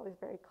relationship was always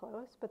very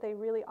close, but they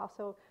really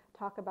also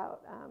talk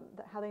about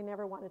how they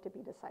never wanted to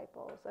be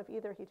disciples of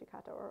either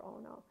Hijikata or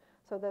Ono,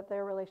 so that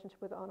their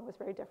relationship with Ono was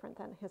very different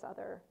than his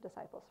other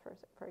disciples,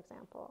 for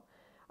example.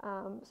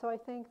 So I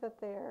think that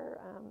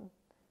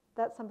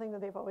that's something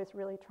that they've always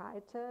really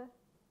tried to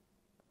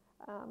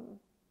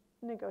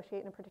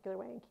negotiate in a particular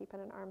way and keep at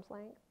an arm's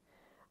length.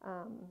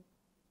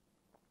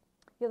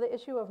 The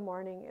issue of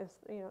mourning is,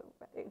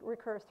 it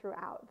recurs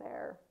throughout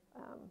their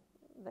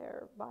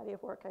body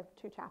of work. I have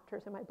 2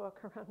 chapters in my book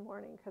around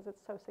mourning because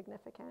it's so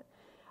significant.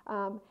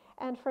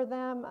 And for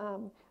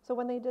them, so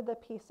when they did the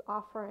peace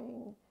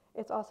offering,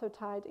 it's also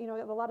tied,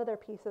 a lot of their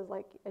pieces,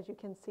 like, as you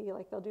can see,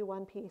 like they'll do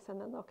one piece and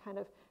then they'll kind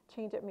of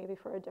change it maybe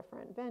for a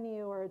different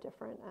venue or a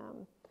different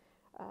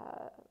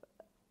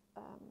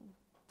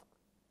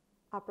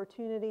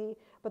opportunity,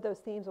 but those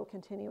themes will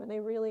continue. And they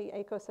really,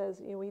 Eiko says,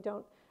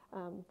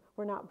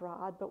 we're not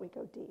broad, but we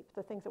go deep.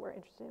 The things that we're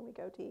interested in, we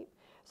go deep.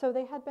 So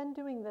they had been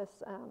doing this,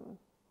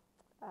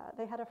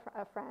 they had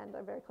a friend,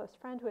 a very close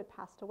friend who had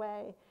passed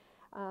away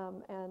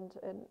and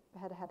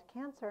had had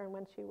cancer, and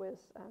when she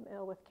was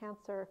ill with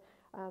cancer,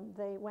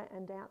 they went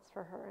and danced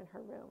for her in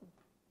her room.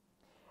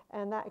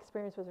 And that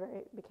experience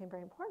became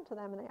very important to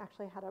them, and they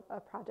actually had a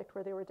project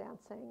where they were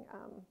dancing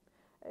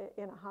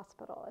in a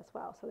hospital as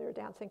well. So they were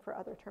dancing for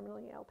other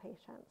terminally ill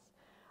patients.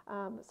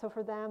 So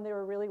for them, they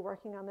were really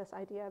working on this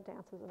idea of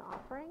dance as an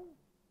offering.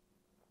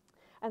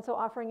 And so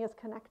offering is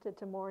connected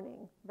to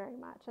mourning very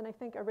much. And I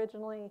think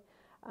originally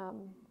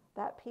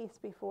that piece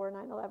before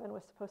 9/11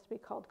 was supposed to be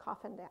called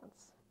Coffin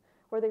Dance,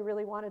 where they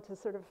really wanted to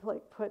sort of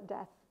like put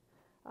death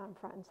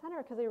front and center,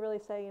 because they really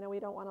say, we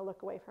don't want to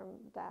look away from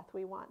death.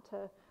 We want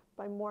to,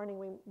 by mourning,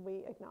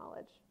 we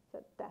acknowledge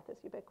that death is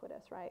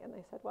ubiquitous, right? And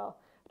they said, well,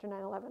 after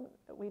 9/11,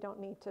 we don't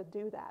need to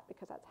do that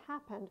because that's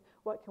happened.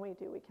 What can we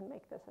do? We can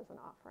make this as an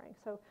offering.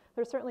 So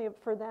there's certainly,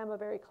 for them, a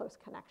very close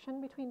connection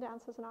between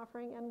dance as an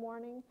offering and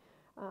mourning,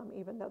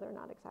 even though they're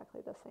not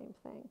exactly the same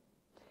thing.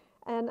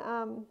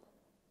 And,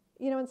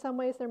 in some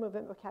ways, their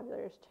movement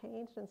vocabulary has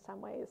changed. In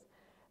some ways,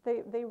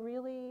 they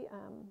really,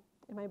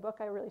 in my book,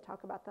 I really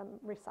talk about them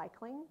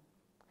recycling,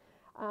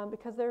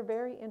 because they're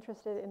very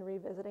interested in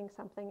revisiting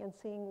something and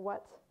seeing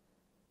what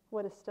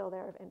is still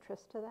there of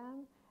interest to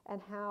them,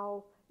 and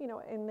how,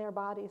 in their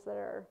bodies that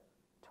are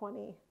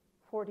 20,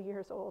 40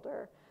 years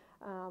older,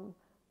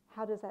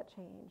 how does that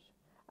change?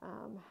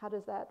 How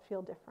does that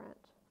feel different?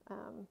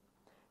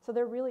 So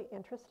they're really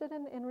interested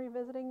in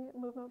revisiting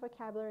movement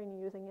vocabulary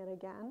and using it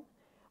again.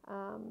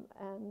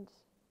 And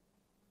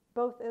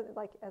both,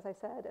 like, as I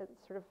said,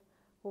 it's sort of,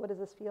 what does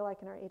this feel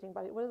like in our aging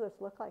body? What does this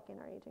look like in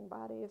our aging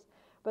bodies?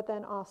 But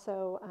then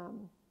also,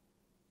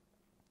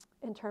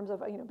 in terms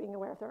of, being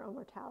aware of their own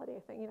mortality.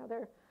 I think,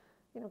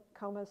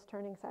 Koma's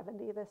turning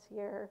 70 this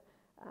year.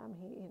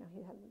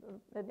 He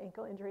had an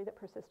ankle injury that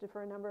persisted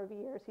for a number of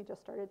years. He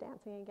just started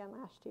dancing again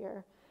last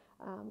year.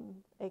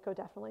 Eiko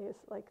definitely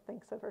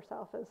thinks of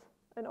herself as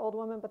an old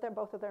woman, but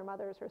both of their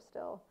mothers are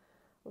still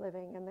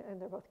living, and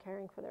they're both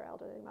caring for their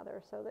elderly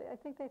mother. So I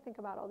think they think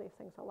about all these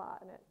things a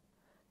lot, and it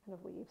kind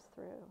of weaves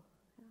through.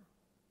 Yeah.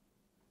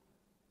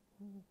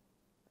 Mm.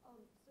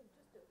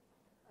 So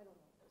I don't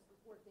know if this is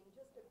working,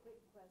 just a quick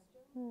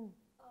question.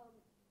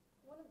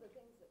 One of the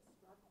things that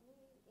struck me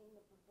in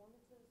the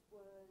performances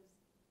was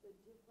the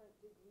different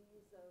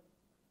degrees of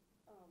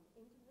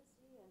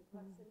intimacy and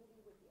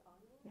proximity with the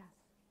audience. Yes.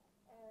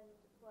 And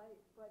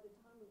by the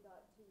time we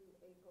got to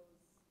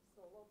Eiko's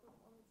solo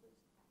performances,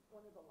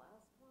 one of the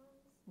last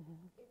ones,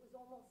 it was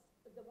almost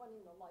the one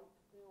in the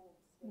light-filled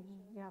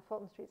station. Yeah,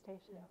 Fulton Street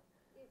Station. Yeah.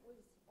 It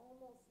was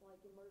almost like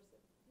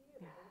immersive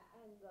theater,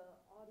 and the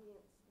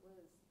audience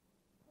was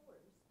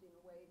forced in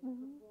a way to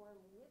perform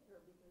with her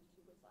because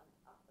she was on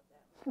top of them.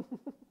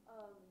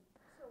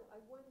 So I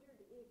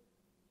wondered if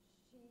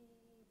she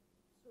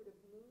sort of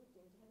moved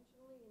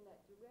intentionally in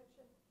that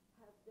direction.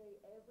 Have they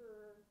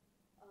ever,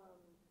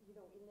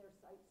 in their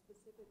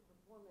site-specific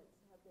performance,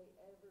 have they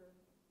ever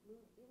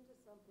moved into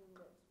something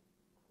that's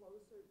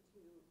closer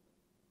to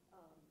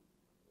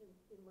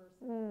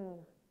immersive theater?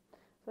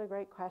 That's a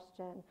great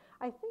question.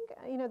 I think,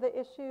 the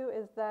issue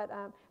is that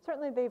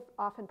certainly they've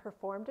often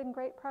performed in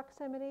great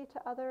proximity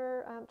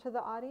to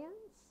the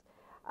audience.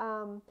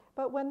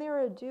 But when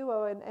they're a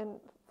duo, and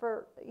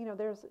for,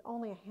 there's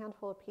only a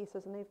handful of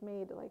pieces, and they've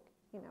made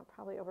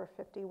probably over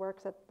 50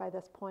 works by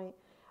this point.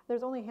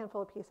 There's only a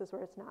handful of pieces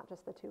where it's not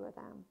just the two of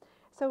them.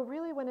 So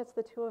really, when it's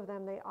the two of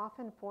them, they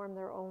often form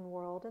their own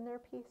world in their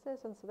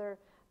pieces, and so they're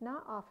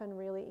not often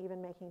really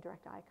even making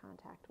direct eye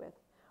contact with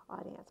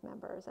audience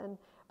members.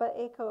 But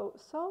Eiko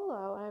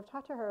solo, and I've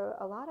talked to her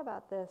a lot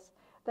about this,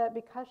 that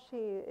because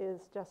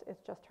it's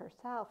just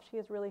herself, she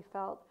has really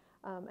felt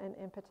an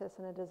impetus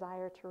and a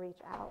desire to reach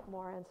out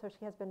more, and so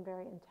she has been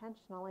very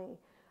intentionally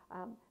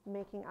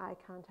making eye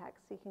contact,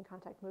 seeking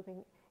contact,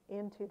 moving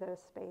into those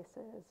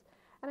spaces.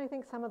 And I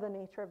think some of the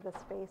nature of the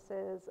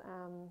spaces,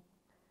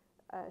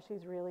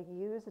 she's really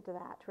used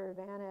that to her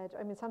advantage.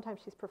 I mean, sometimes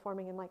she's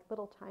performing in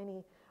little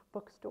tiny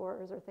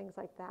bookstores or things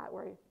like that,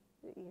 where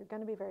you're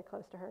going to be very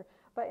close to her.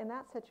 But in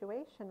that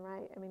situation,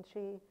 right, I mean,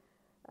 she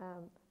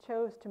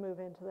chose to move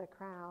into the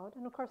crowd.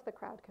 And of course, the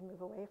crowd can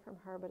move away from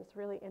her, but it's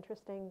really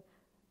interesting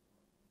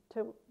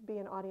to be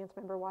an audience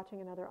member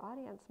watching another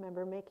audience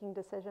member making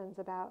decisions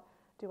about,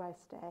 do I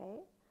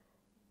stay?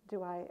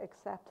 Do I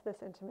accept this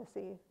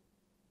intimacy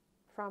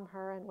from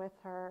her and with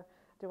her?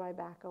 Do I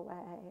back away?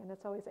 And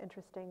it's always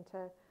interesting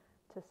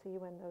to see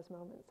when those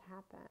moments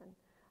happen.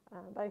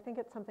 But I think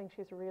it's something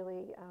she's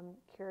really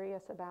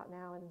curious about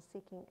now and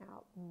seeking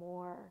out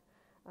more,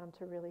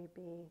 to really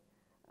be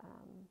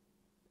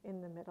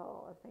in the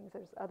middle of things.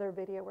 There's other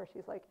video where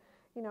she's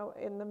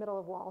in the middle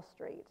of Wall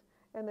Street,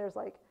 and there's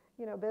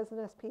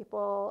business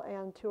people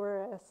and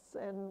tourists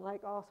and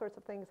all sorts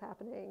of things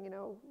happening,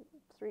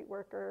 street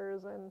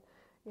workers, and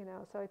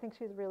so I think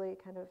she's really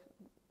kind of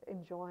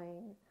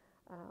enjoying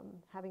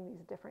having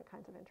these different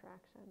kinds of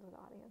interactions with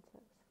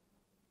audiences.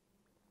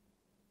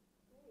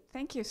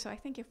 Thank you. So I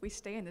think if we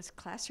stay in this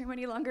classroom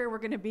any longer, we're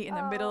going to be in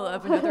the middle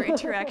of another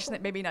interaction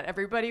that maybe not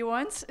everybody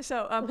wants.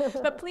 So,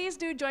 but please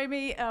do join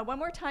me one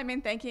more time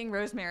in thanking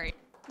Rosemary.